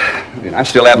easy. I mean, I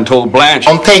still haven't told Blanche.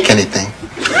 Don't take anything.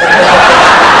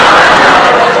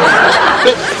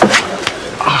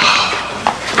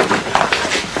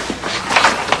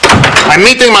 I'm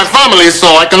meeting my family, so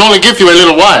I can only give you a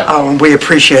little while. Oh, and we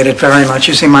appreciate it very much.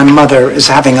 You see, my mother is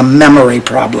having a memory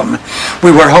problem.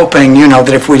 We were hoping, you know,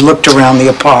 that if we looked around the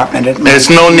apartment, There's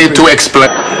no need to explain.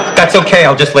 That's okay,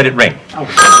 I'll just let it ring.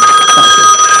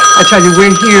 I tell you,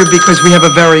 we're here because we have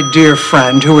a very dear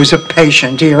friend who is a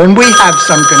patient here, and we have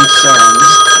some concerns.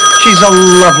 She's a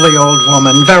lovely old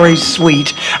woman, very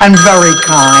sweet and very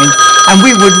kind, and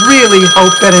we would really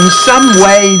hope that in some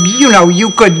way, you know,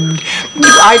 you could...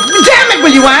 Damn it,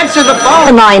 will you answer the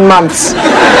phone? 9 months.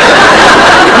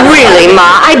 Really,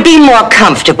 Ma, I'd be more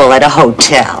comfortable at a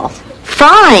hotel.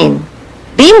 Fine.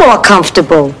 Be more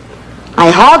comfortable.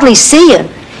 I hardly see you.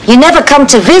 You never come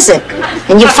to visit.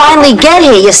 And you finally get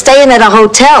here, you're staying at a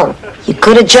hotel. You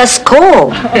could have just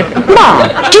called.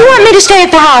 Ma, do you want me to stay at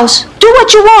the house? Do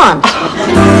what you want.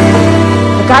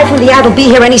 The guy from the ad will be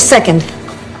here any second.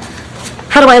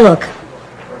 How do I look?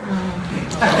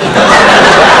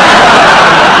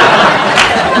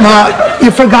 Ma,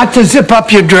 you forgot to zip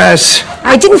up your dress.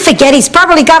 I didn't forget. He's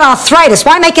probably got arthritis.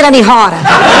 Why make it any harder?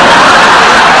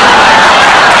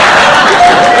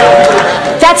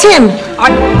 That's him.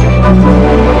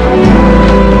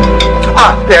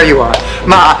 Ah, there you are.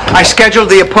 Ma, I scheduled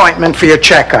the appointment for your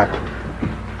checkup.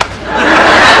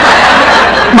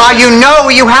 Ma, you know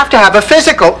you have to have a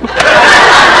physical.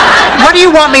 What do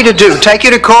you want me to do? Take you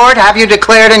to court? Have you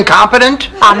declared incompetent?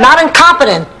 I'm not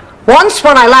incompetent. Once,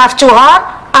 when I laughed too hard,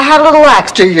 I had a little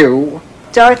axe. To you?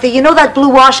 Dorothy, you know that blue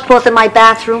washcloth in my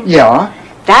bathroom? Yeah.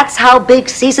 That's how big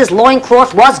Caesar's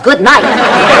loincloth was. Good night.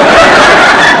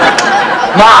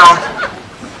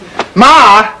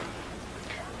 Ma!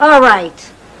 All right.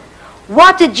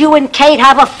 What did you and Kate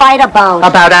have a fight about?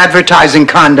 About advertising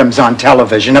condoms on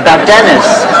television. About Dennis.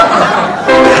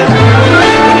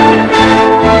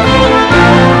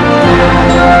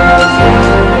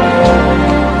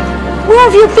 Where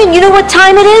have you been? You know what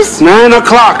time it is? 9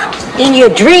 o'clock. In your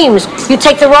dreams. You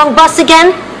take the wrong bus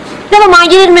again? Never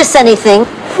mind, you didn't miss anything.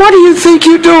 What do you think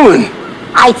you're doing?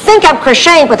 I think I'm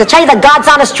crocheting, but to tell you the God's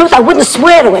honest truth, I wouldn't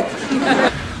swear to it.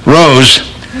 Rose.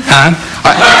 Huh?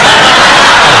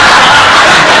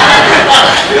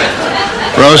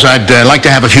 Rose, I'd like to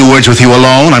have a few words with you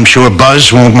alone. I'm sure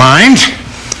Buzz won't mind.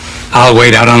 I'll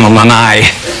wait out on the lanai,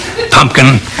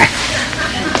 pumpkin.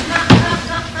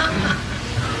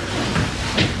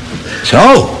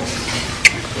 So?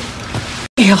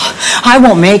 I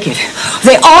won't make it.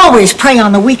 They always prey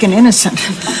on the weak and innocent.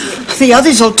 The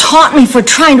others will taunt me for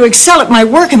trying to excel at my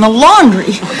work in the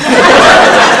laundry.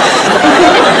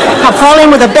 I'll fall in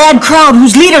with a bad crowd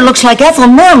whose leader looks like Ethel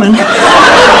Merman.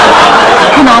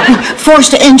 And I'll be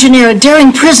forced to engineer a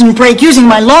daring prison break using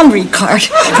my laundry cart.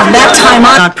 From that time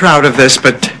on... I'm not proud of this,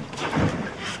 but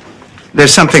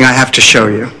there's something I have to show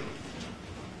you.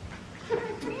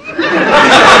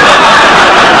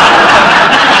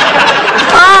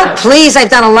 Oh, please, I've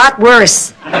done a lot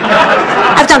worse.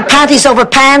 I've done panties over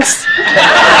pants.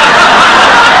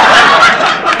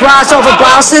 Bras over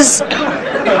blouses.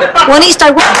 One East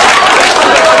I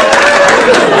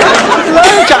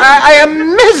I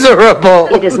am miserable.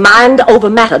 It is mind over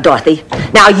matter, Dorothy.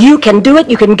 Now you can do it.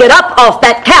 You can get up off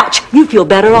that couch. You feel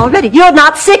better already. You're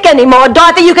not sick anymore,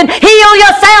 Dorothy. You can heal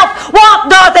yourself. Walk,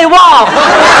 Dorothy, walk.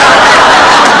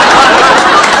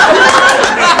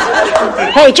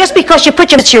 Hey, just because you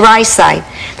put your eyesight,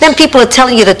 then people are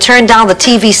telling you to turn down the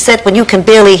TV set when you can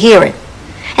barely hear it.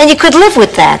 And you could live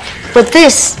with that. But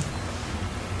this,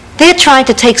 they're trying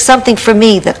to take something from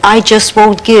me that I just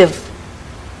won't give.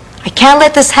 I can't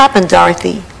let this happen,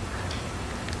 Dorothy.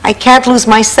 I can't lose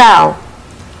my Sal.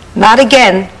 Not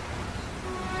again.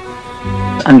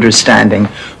 Understanding.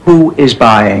 Who is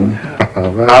buying?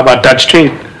 How about that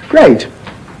cheap? Great.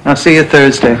 I'll see you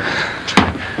Thursday.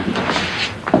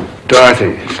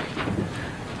 Dorothy.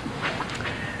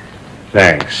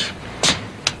 Thanks.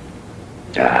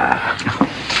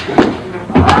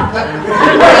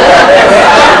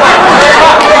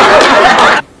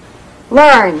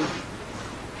 Learn.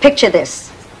 Picture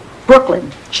this.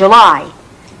 Brooklyn, July,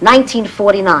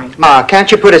 1949. Ma,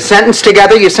 can't you put a sentence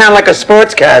together? You sound like a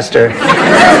sportscaster.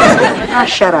 Ah,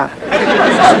 shut up.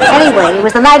 Anyway, it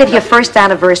was the night of your first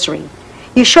anniversary.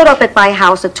 You showed up at my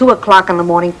house at 2 o'clock in the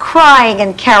morning, crying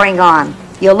and carrying on.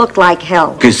 You looked like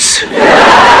hell.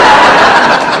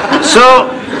 So,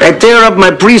 I tear up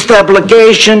my priest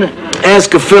application,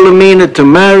 ask Philomena to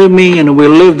marry me, and we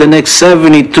lived the next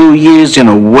 72 years in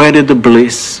a wedded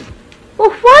bliss.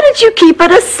 Well, why did you keep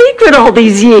it a secret all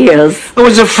these years? I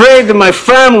was afraid that my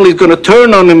family's gonna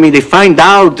turn on me. They find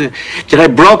out that I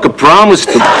broke a promise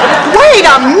to... Wait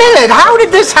a minute! How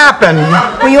did this happen?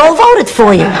 We all voted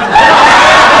for you.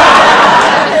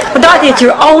 But Dorothy, it's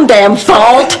your own damn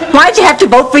fault. Why'd you have to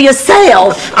vote for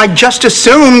yourself? I just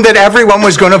assumed that everyone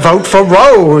was going to vote for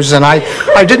Rose, and I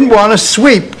didn't want to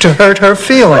sweep to hurt her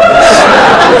feelings.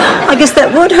 I guess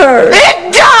that would hurt.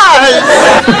 It does!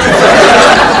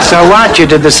 So what? You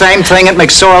did the same thing at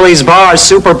McSorley's Bar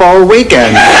Super Bowl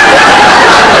weekend.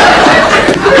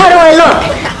 How do I look?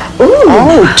 Ooh.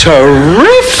 Oh,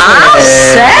 terrific! I'll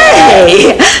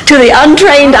say! To the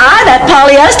untrained eye, that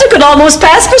polyester could almost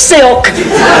pass for silk.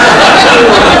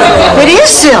 It is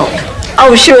silk.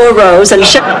 Oh, sure, Rose, and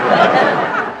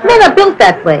Men are built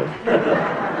that way.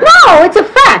 No, it's a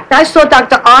fact. I saw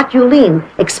Dr. Art Ulin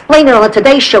explain it on the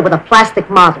Today Show with a plastic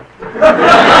model.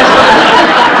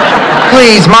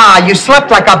 Please, Ma, you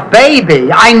slept like a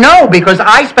baby. I know, because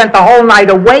I spent the whole night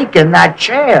awake in that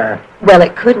chair. Well,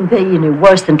 it couldn't be any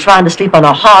worse than trying to sleep on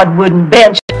a hard wooden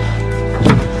bench.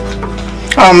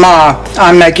 Oh, Ma,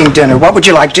 I'm making dinner. What would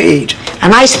you like to eat? A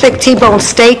nice thick T-bone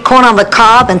steak, corn on the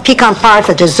cob, and pecan pie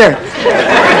for dessert.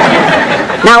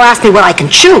 Now ask me what I can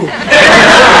chew.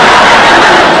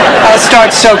 I'll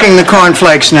start soaking the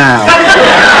cornflakes now.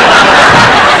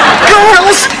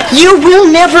 Girls, you will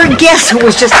never guess who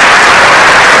was just...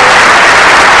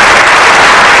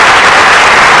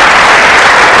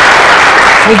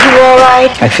 Are you all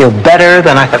right? I feel better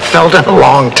than I have felt in a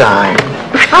long time.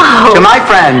 Oh. To my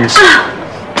friends,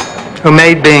 who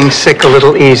made being sick a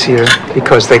little easier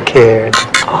because they cared.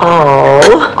 Oh.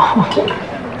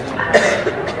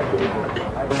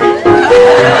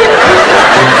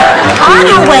 On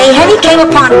her way, Hetty came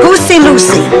upon Goosey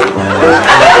Lucy.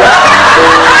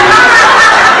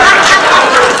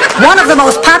 One of the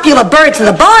most popular birds in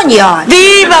the barnyard.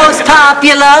 The most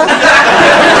popular.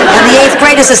 And the 8th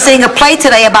graders are seeing a play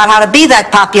today about how to be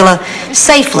that popular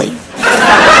safely.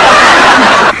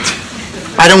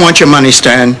 I don't want your money,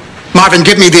 Stan. Marvin,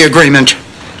 give me the agreement.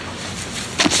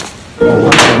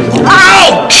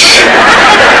 Ouch!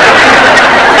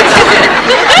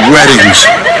 Weddings.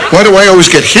 Why do I always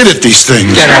get hit at these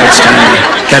things? Get out, Stan.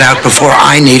 Get out before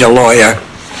I need a lawyer.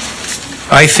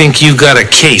 I think you got a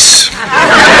case.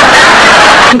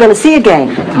 I'm going to see a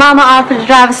game. Mama offered to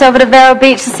drive us over to Vero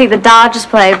Beach to see the Dodgers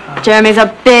play. Jeremy's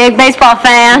a big baseball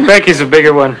fan. Becky's a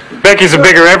bigger one. Becky's a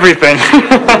bigger everything.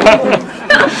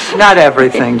 Not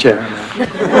everything, Jeremy.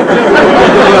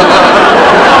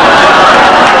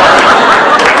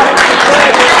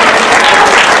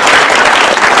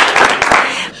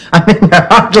 I mean, I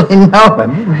hardly know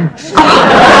him.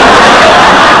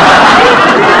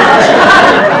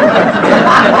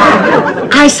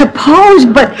 I suppose,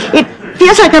 but it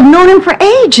feels like I've known him for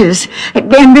ages,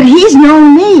 and that he's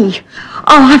known me.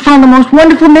 Oh, I found the most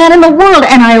wonderful man in the world,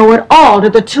 and I owe it all to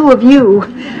the two of you.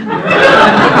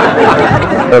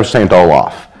 It was St.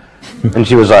 Olaf. And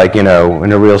she was like, in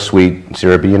a real sweet,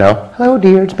 syrupy, hello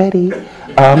dear, it's Betty.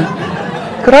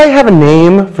 Could I have a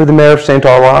name for the mayor of St.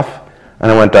 Olaf?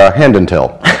 And I went,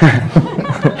 Handentil.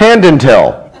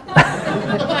 Handentil.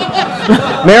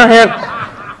 Mayor Hand...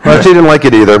 Well, she didn't like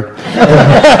it either.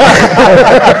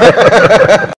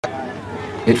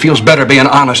 It feels better being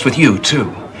honest with you,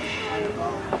 too.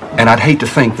 And I'd hate to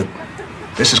think that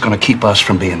this is going to keep us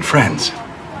from being friends.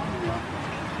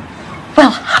 Well,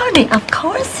 honey, of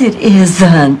course it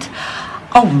isn't.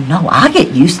 Oh, no, I'll get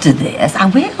used to this. I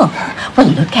will. Well,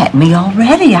 look at me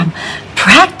already. I'm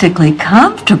practically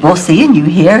comfortable seeing you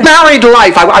here. Married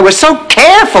life. I was so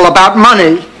careful about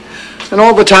money. And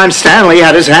all the time Stanley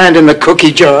had his hand in the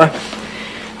cookie jar.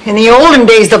 In the olden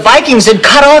days, the Vikings would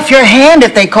cut off your hand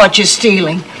if they caught you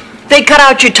stealing. They cut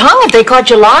out your tongue if they caught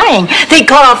you lying. They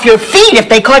cut off your feet if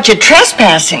they caught you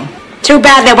trespassing. Too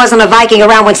bad there wasn't a Viking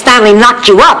around when Stanley knocked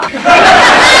you up.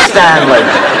 Stanley.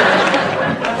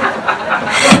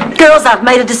 Girls, I've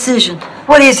made a decision.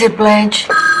 What is it, Blanche?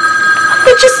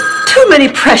 There's just too many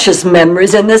precious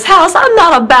memories in this house. I'm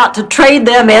not about to trade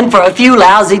them in for a few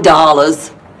lousy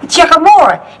dollars. Check him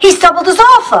more. He's doubled his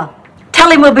offer.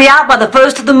 Tell him we'll be out by the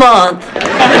 1st of the month.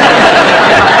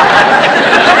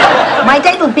 My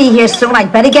date will be here soon.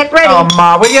 I'd better get ready. Oh,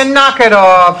 Ma, will you knock it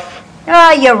off?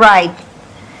 Oh, you're right.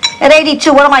 At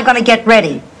 82, what am I going to get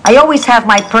ready? I always have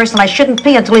my purse, and I shouldn't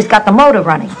pee until he's got the motor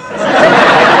running.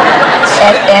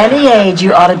 At any age,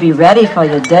 you ought to be ready for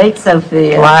your date,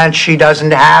 Sophia. Blanche, she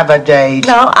doesn't have a date.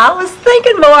 No, I was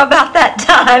thinking more about that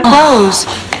time. Rose,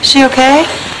 she okay?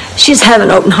 She's having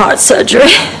open heart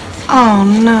surgery. Oh,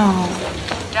 no.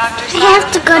 I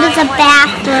have to go to the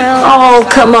bathroom. Oh,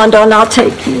 come on, Dawn, I'll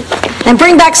take you. And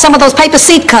bring back some of those paper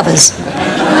seat covers.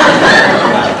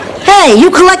 Hey, you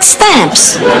collect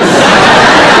stamps.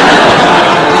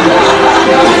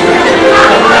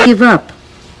 Give up.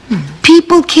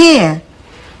 People care.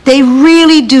 They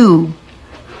really do.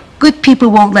 Good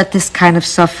people won't let this kind of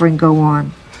suffering go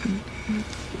on.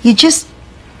 You just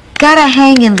gotta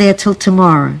hang in there till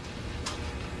tomorrow.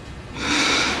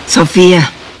 Sophia,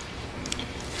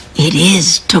 it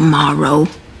is tomorrow.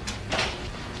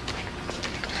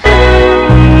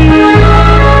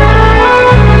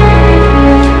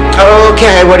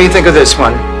 Okay, what do you think of this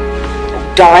one?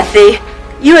 Dorothy,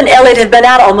 you and Elliot have been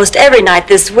out almost every night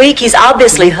this week. He's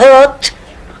obviously hooked.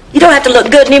 You don't have to look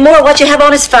good anymore. What you have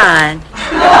on is fine.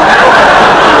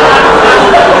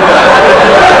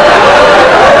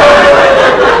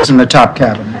 It's in the top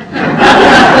cabin.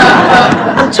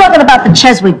 I'm talking about the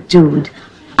Cheswick dude.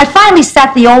 I finally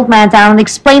sat the old man down and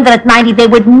explained that at 90 there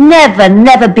would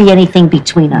never be anything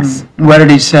between us. What did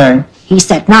he say? He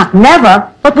said not never,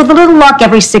 but with a little luck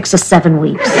every 6 or 7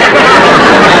 weeks.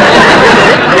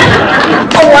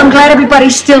 Oh, I'm glad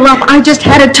everybody's still up. I just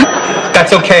had a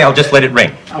That's okay, I'll just let it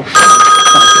ring.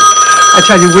 I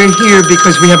tell you, we're here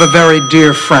because we have a very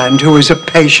dear friend who is a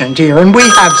patient here, and we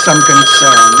have some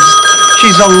concerns.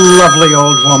 She's a lovely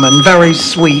old woman, very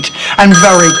sweet and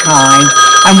very kind,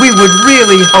 and we would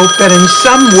really hope that in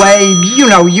some way, you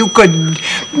know, you could...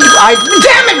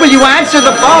 Damn it, will you answer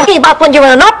the phone? Came up when you're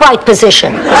in an upright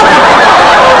position.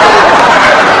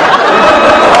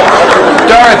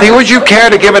 Dorothy, would you care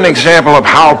to give an example of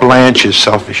how Blanche is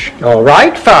selfish? All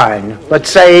right, fine.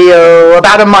 Let's say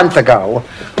about a month ago.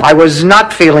 I was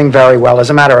not feeling very well.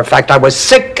 As a matter of fact, I was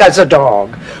sick as a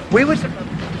dog. We was...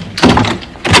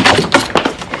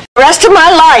 The rest of my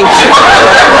life.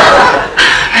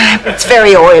 It's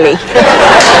very oily.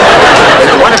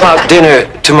 What about dinner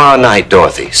tomorrow night,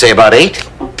 Dorothy? Say about 8?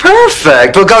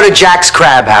 Perfect. We'll go to Jack's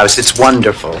Crab House. It's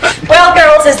wonderful. Well,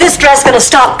 girls, is this dress going to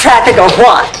stop traffic or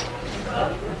what?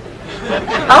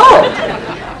 Oh.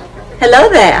 Hello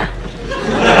there.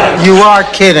 You are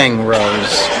kidding,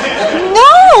 Rose.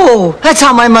 No, that's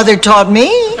how my mother taught me.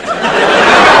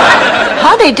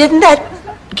 Honey, didn't that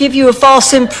give you a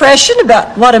false impression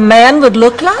about what a man would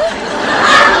look like?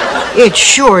 It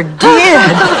sure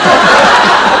did.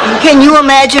 Can you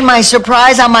imagine my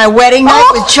surprise on my wedding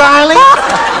night with Charlie?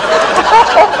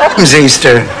 It was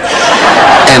Easter.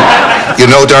 And, you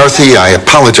know, Dorothy, I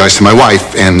apologize to my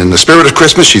wife, and in the spirit of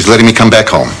Christmas, she's letting me come back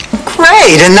home.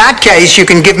 Great. In that case, you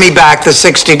can give me back the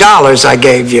 $60 I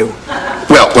gave you.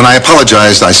 Well, when I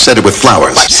apologized, I said it with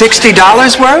flowers.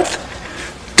 $60 worth?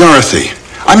 Dorothy,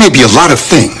 I may be a lot of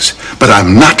things, but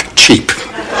I'm not cheap.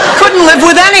 Couldn't live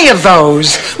with any of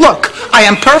those. Look, I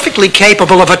am perfectly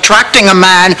capable of attracting a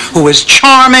man who is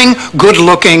charming,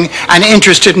 good-looking, and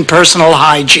interested in personal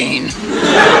hygiene.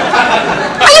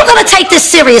 Are you going to take this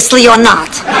seriously or not?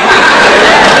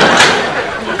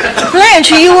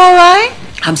 Blanche, are you all right?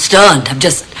 I'm stunned. I'm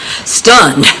just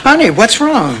stunned. Honey, what's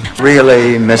wrong?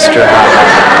 Really, Mr.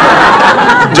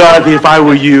 Howard? Dorothy, if I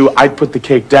were you, I'd put the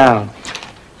cake down.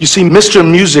 You see, Mr.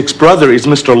 Music's brother is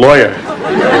Mr. Lawyer.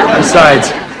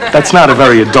 Besides, that's not a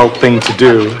very adult thing to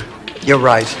do. You're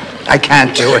right. I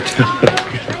can't do it.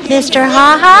 Mr.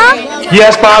 Ha-Ha?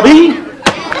 Yes, Bobby?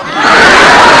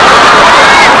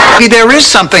 There is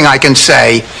something I can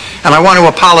say, and I want to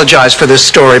apologize for this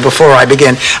story before I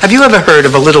begin. Have you ever heard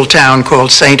of a little town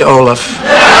called St. Olaf?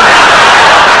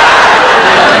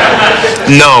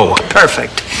 No.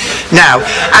 Perfect. Now,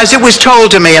 as it was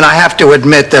told to me, and I have to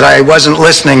admit that I wasn't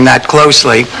listening that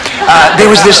closely, there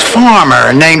was this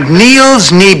farmer named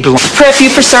Niels Niebler. Prep you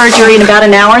for surgery in about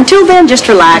an hour. Until then, just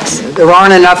relax. There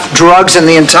aren't enough drugs in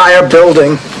the entire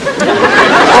building.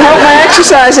 I hope my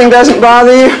exercising doesn't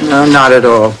bother you. No, not at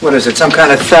all. What is it, some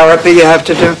kind of therapy you have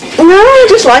to do? No, I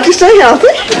just like to stay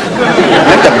healthy.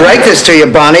 I have to break this to you,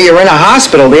 Bonnie. You're in a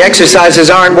hospital. The exercises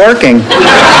aren't working.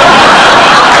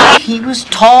 He was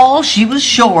tall, she was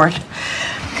short.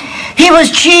 He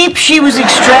was cheap, she was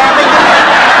extravagant.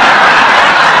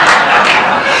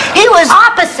 He was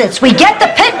opposites. We get the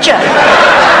picture.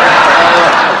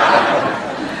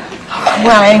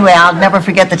 Well, anyway, I'll never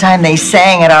forget the time they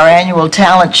sang at our annual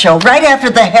talent show, right after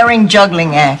the herring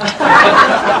juggling act.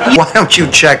 Why don't you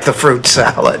check the fruit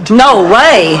salad? No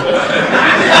way.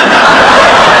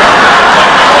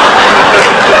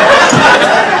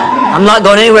 I'm I'm not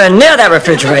going anywhere near that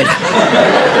refrigerator.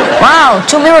 Wow,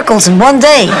 2 miracles in one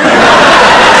day.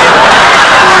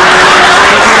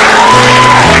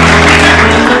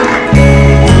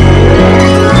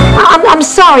 I'm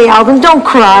sorry, Alvin. Don't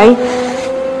cry.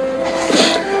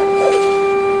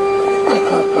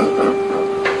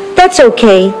 That's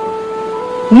okay.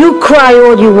 You cry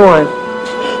all you want.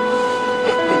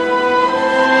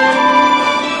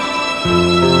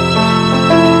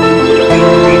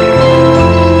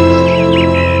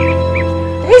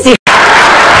 Easy.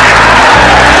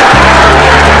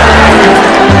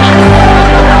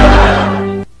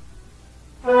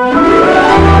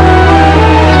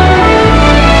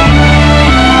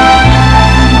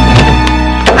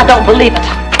 I don't believe it.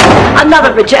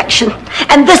 Another rejection.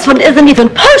 And this one isn't even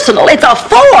personal. It's a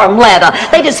form letter.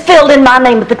 They just filled in my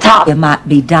name at the top. You might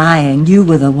be dying. You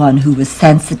were the one who was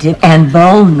sensitive and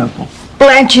vulnerable.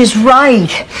 Blanche is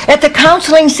right. At the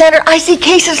counseling center, I see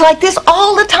cases like this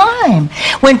all the time.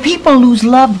 When people lose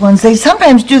loved ones, they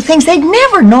sometimes do things they'd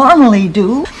never normally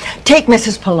do. Take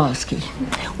Mrs. Pulaski.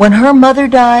 When her mother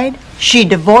died, she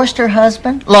divorced her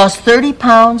husband, lost 30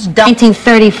 pounds, died.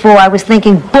 1934, I was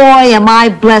thinking, boy, am I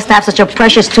blessed to have such a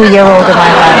precious 2-year-old in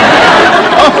my life.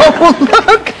 Oh,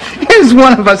 look! Here's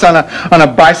one of us on a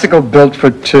bicycle built for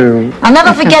two. I'll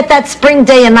never forget that spring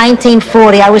day in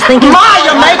 1940. I was thinking... Ma,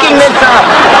 you're making this up!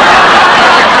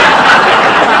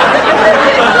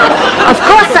 Of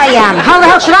course I am. How the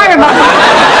hell should I remember?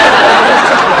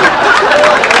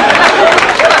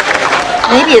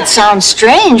 Maybe it sounds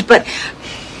strange, but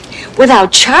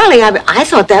without Charlie, I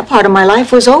thought that part of my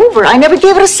life was over. I never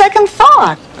gave it a second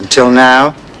thought. Until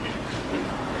now?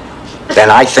 Then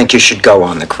I think you should go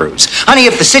on the cruise. Honey,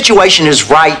 if the situation is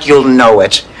right, you'll know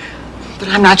it. But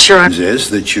I'm not sure I'm... Is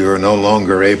that you are no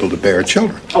longer able to bear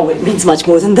children. Oh, it means much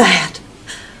more than that.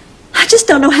 I just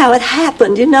don't know how it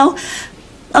happened, you know.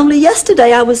 Only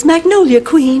yesterday I was Magnolia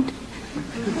Queen.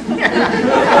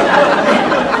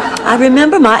 I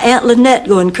remember my Aunt Lynette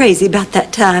going crazy about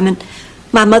that time, and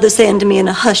my mother saying to me in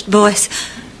a hushed voice,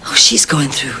 "Oh, she's going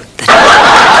through Well,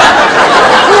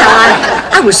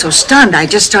 I was so stunned, I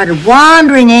just started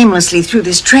wandering aimlessly through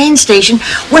this train station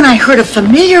when I heard a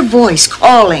familiar voice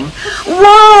calling,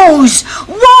 "Rose!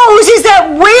 Rose, is that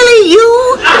really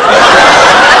you?"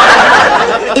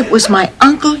 It was my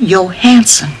Uncle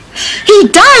Johansson. He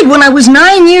died when I was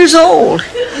 9 years old.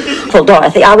 Well,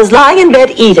 Dorothy, I was lying in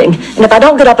bed eating, and if I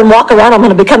don't get up and walk around, I'm going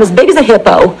to become as big as a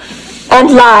hippo. And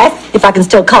life, if I can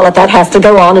still call it that, has to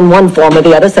go on in one form or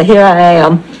the other, so here I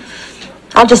am.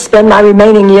 I'll just spend my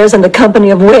remaining years in the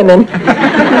company of women.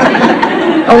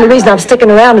 Only reason I'm sticking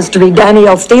around is to read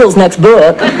Danielle Steele's next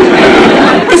book.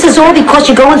 This is all because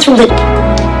you're going through the...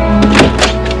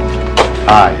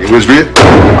 Hi, it was real.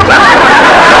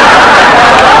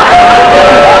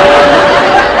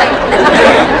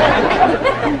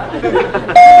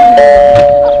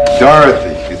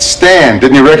 Dorothy, it's Stan.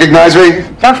 Didn't you recognize me?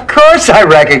 Of course I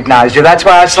recognized you. That's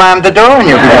why I slammed the door in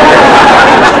your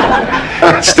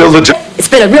face. Still the job. It's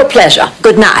been a real pleasure.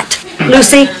 Good night.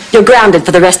 Lucy, you're grounded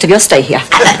for the rest of your stay here.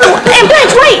 Hey,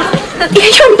 Blanche, wait!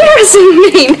 You're embarrassing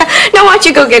me. Now, why don't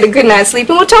you go get a good night's sleep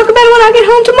and we'll talk about it when I get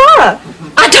home tomorrow.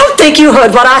 I don't think you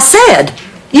heard what I said.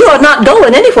 You are not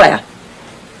going anywhere.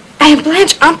 Hey,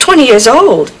 Blanche, I'm 20 years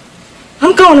old.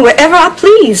 I'm going wherever I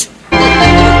please.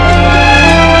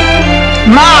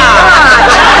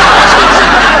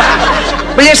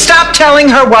 Will you stop telling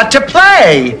her what to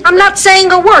play? I'm not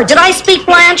saying a word. Did I speak,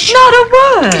 Blanche? Not a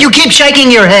word. You keep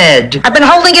shaking your head. I've been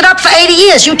holding it up for 80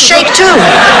 years. You'd shake too.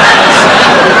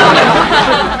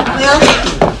 Well,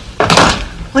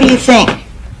 what do you think?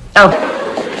 Oh.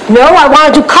 No, I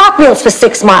want to do cartwheels for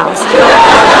 6 miles.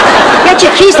 Get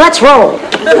your keys, let's roll.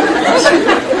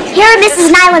 Here are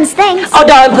Mrs. Nyland's things. Oh,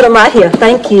 darling, put them right here.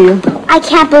 Thank you. I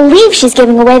can't believe she's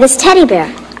giving away this teddy bear.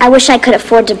 I wish I could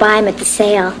afford to buy him at the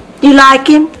sale. You like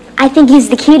him? I think he's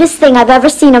the cutest thing I've ever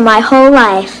seen in my whole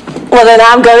life. Well, then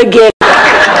I'm going to get...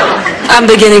 I'm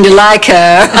beginning to like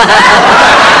her.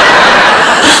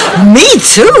 Me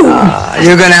too.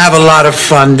 You're going to have a lot of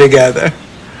fun together.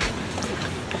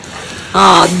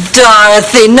 Oh,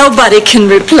 Dorothy, nobody can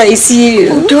replace you.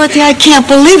 Oh, Dorothy, I can't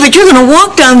believe it. You're going to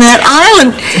walk down that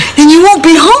aisle and you won't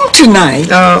be home tonight.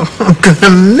 Oh, I'm going to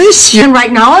miss you. And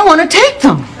right now I want to take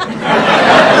them.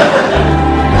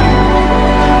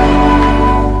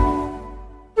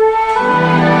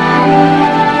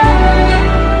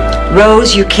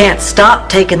 Rose, you can't stop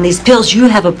taking these pills. You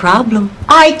have a problem.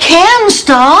 I can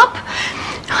stop.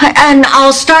 And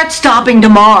I'll start stopping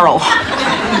tomorrow.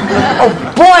 Oh,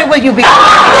 boy, will you be... Am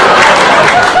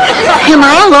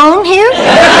I alone here?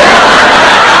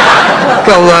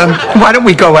 Well, why don't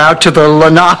we go out to the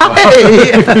lanai?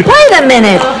 Wait a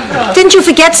minute. Didn't you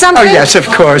forget something? Oh, yes, of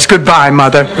course. Goodbye,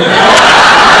 Mother.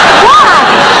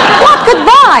 What?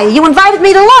 Goodbye. You invited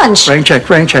me to lunch. Rain check,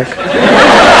 rain check.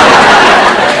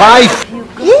 Bye.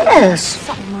 Yes.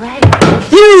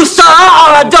 You, sir,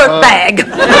 are a dirtbag.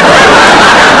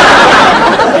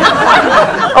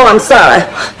 Oh, I'm sorry.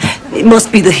 It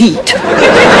must be the heat.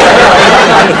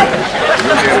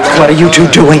 What are you two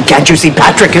doing? Can't you see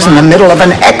Patrick is in the middle of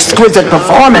an exquisite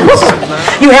performance?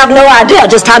 You have no idea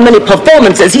just how many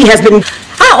performances he has been...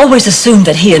 I always assumed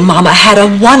that he and Mama had a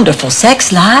wonderful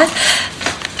sex life.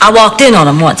 I walked in on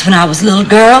him once when I was a little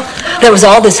girl. There was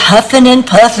all this huffing and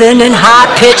puffing and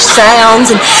high-pitched sounds,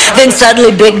 and then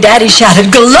suddenly Big Daddy shouted,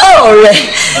 "Glory!"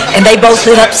 And they both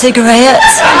lit up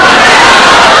cigarettes.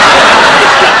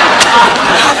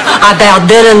 I bowed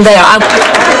then and there.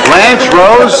 Blanche,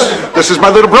 Rose, this is my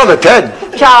little brother, Ted.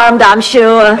 Charmed, I'm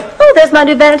sure. Oh, there's my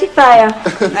new Vanity Fair.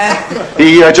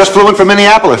 He just flew in from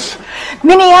Minneapolis.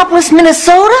 Minneapolis,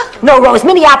 Minnesota? No, Rose,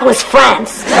 Minneapolis,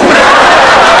 France.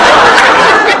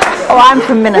 Oh, I'm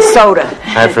from Minnesota.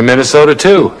 I'm from Minnesota,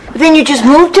 too. Then you just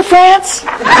moved to France?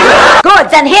 Good,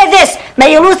 then hear this.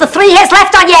 May you lose the 3 hairs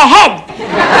left on your head.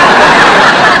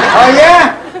 Oh,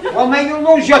 yeah? Well, may you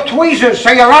lose your tweezers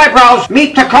so your eyebrows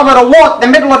meet to cover the wart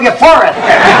in the middle of your forehead.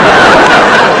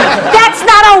 That's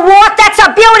not a wart, that's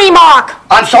a beauty mark.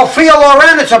 On Sophia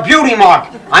Loren, it's a beauty mark.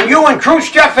 On you and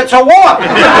Khrushchev, it's a wart.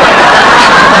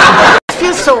 I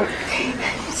feel so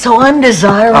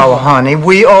undesirable. Oh, honey,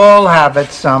 we all have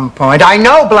at some point. I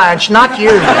know, Blanche, not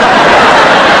you.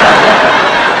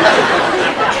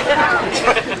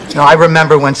 No, I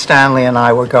remember when Stanley and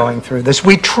I were going through this.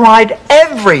 We tried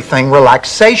everything,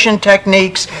 relaxation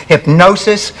techniques,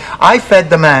 hypnosis. I fed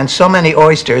the man so many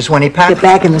oysters when he passed... Get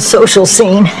back in the social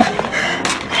scene.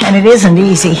 And it isn't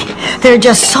easy. There are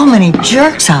just so many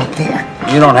jerks out there.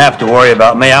 You don't have to worry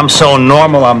about me. I'm so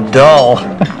normal, I'm dull.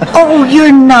 Oh,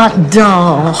 you're not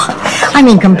dull. I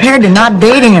mean, compared to not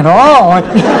dating at all.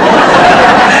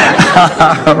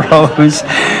 Rose,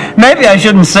 maybe I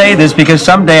shouldn't say this because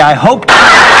someday I hope...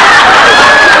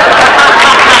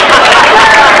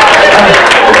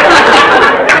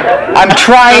 I'm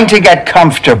trying to get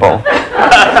comfortable.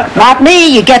 Not me.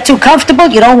 You get too comfortable,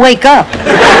 you don't wake up.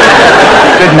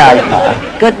 Good night, Ma.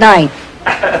 Good night.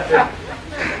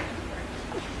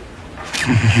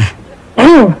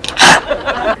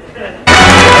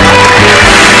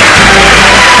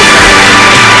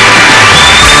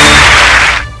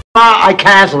 I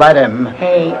can't let him.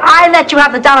 Hey, I let you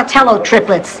have the Donatello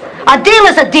triplets. A deal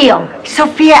is a deal.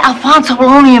 Sophia, Alfonso will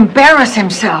only embarrass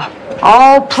himself.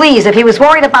 Oh, please, if he was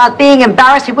worried about being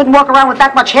embarrassed, he wouldn't walk around with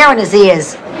that much hair in his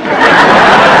ears.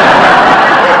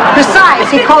 Besides,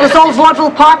 he called his old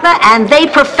vaudeville partner, and they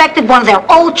perfected one of their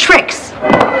old tricks.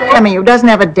 I mean, who doesn't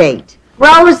have a date?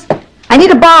 Rose, I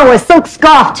need to borrow a silk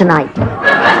scarf tonight.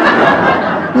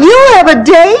 You have a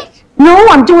date? No,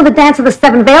 I'm doing the Dance of the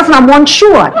Seven Veils, and I'm one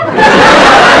short.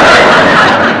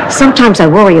 Sometimes I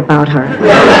worry about her.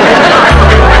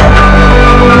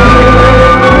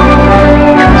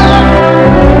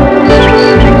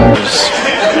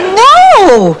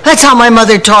 No, that's how my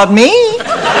mother taught me.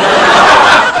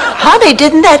 Honey,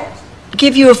 didn't that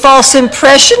give you a false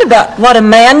impression about what a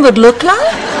man would look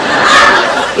like?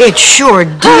 It sure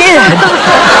did.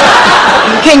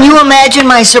 Can you imagine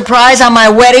my surprise on my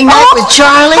wedding night with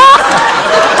Charlie?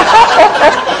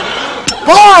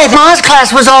 Boy, the Moz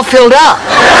class was all filled up.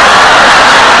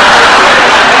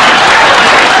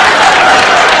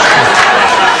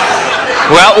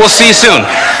 Well, we'll see you soon.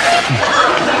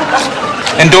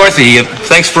 And Dorothy,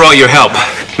 thanks for all your help.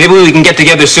 Maybe we can get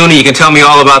together soon and you can tell me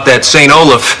all about that St.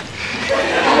 Olaf.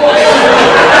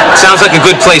 Sounds like a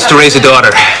good place to raise a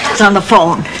daughter. It's on the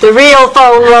phone. The real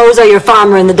phone, Rose, or your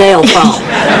farmer in the Dale phone?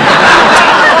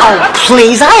 Oh,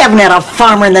 please, I haven't had a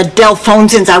farmer in the Dell phone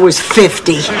since I was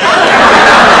 50.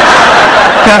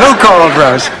 Now, who called,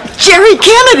 Rose? Jerry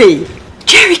Kennedy.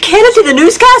 Jerry Kennedy, the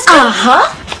newscaster?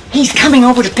 Uh-huh. He's coming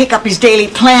over to pick up his daily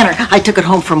planner. I took it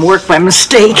home from work by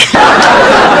mistake.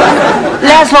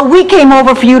 Laszlo, we came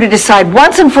over for you to decide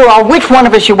once and for all which one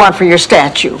of us you want for your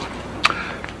statue.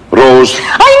 Rose.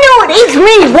 I knew it! It's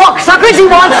me! Walk, suckers, he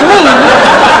wants me!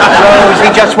 Rose,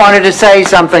 he just wanted to say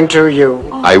something to you.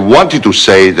 I wanted to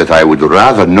say that I would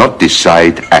rather not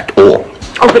decide at all.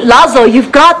 Oh, but Laszlo,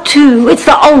 you've got to. It's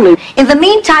the only. In the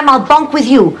meantime, I'll bunk with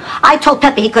you. I told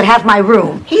Pepe he could have my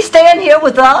room. He's staying here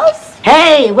with us?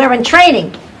 Hey, we're in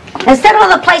training. Instead of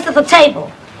another place at the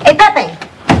table. Hey, Pepe.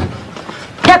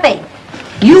 Pepe,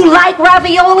 you like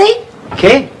ravioli?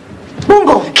 Okay.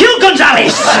 Bungo. Kill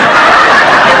Gonzalez!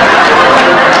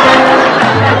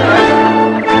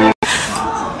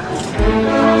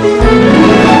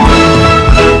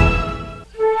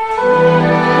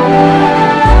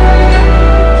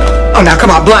 Oh, now,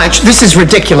 come on, Blanche, this is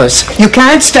ridiculous. You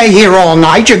can't stay here all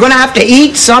night. You're going to have to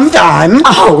eat sometime.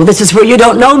 Oh, this is where you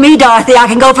don't know me, Dorothy. I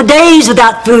can go for days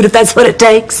without food if that's what it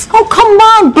takes. Oh, come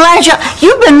on, Blanche.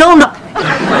 You've been known to...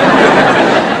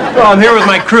 Well, I'm here with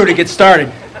my crew to get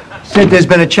started. Sid, there's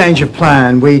been a change of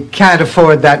plan. We can't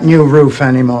afford that new roof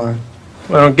anymore.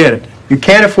 I don't get it. You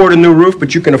can't afford a new roof,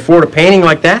 but you can afford a painting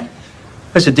like that?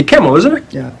 That's a DeKimmel, isn't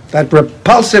it? Yeah, that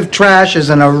repulsive trash is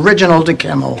an original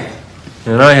DeKimmel.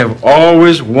 And I have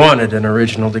always wanted an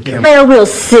original DeKimmel. Well, we'll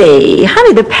see.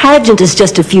 Honey, the pageant is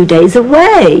just a few days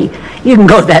away. You can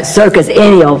go to that circus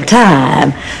any old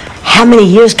time. How many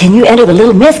years can you enter the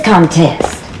Little Miss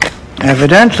contest?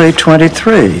 Evidently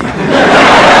 23.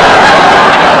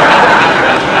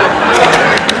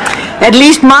 At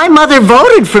least my mother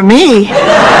voted for me.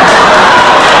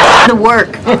 To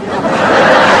work.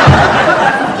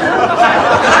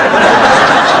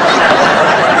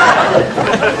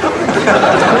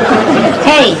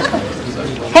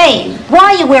 Hey, why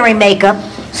are you wearing makeup?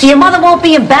 So your mother won't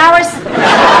be embarrassed?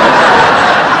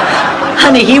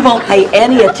 Honey, he won't pay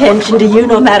any attention to you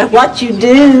no matter what you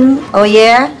do. Oh,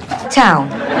 yeah? Town.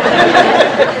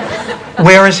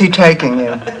 Where is he taking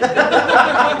you?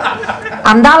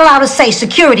 I'm not allowed to say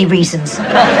security reasons.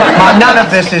 Mom, none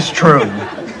of this is true.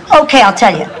 Okay, I'll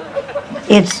tell you.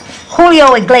 It's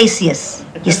Julio Iglesias.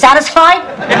 You satisfied?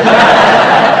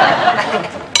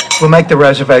 We'll make the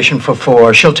reservation for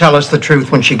 4. She'll tell us the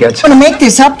truth when she gets I'm here. going to make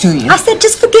this up to you. I said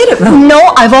just forget it, Ruth.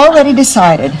 No, I've already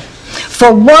decided.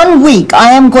 For 1 week,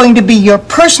 I am going to be your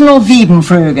personal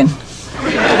Wiedenfrugen.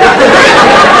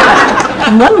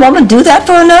 Can one woman do that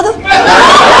for another?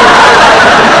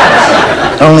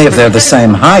 Only if they're the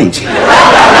same height.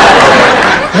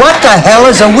 What the hell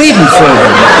is a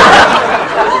Wiedenfrugen?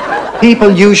 People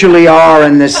usually are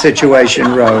in this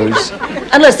situation, Rose.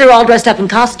 Unless they're all dressed up in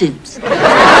costumes.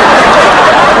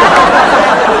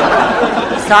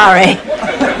 Sorry.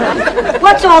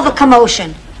 What's all the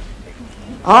commotion?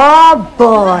 Oh,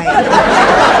 boy.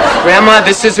 Grandma,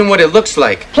 this isn't what it looks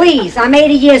like. Please, I'm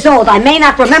 80 years old. I may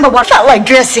not remember what Felt like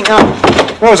dressing up.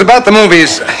 Well, it's about the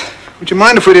movies. Would you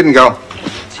mind if we didn't go?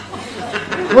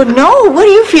 Well, no. What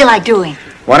do you feel like doing?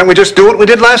 Why don't we just do what we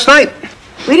did last night?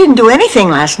 We didn't do anything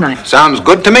last night. Sounds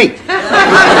good to me.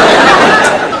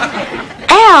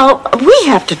 Al, we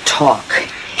have to talk.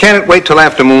 Can't it wait till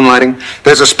after moonlighting?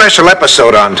 There's a special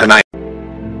episode on tonight.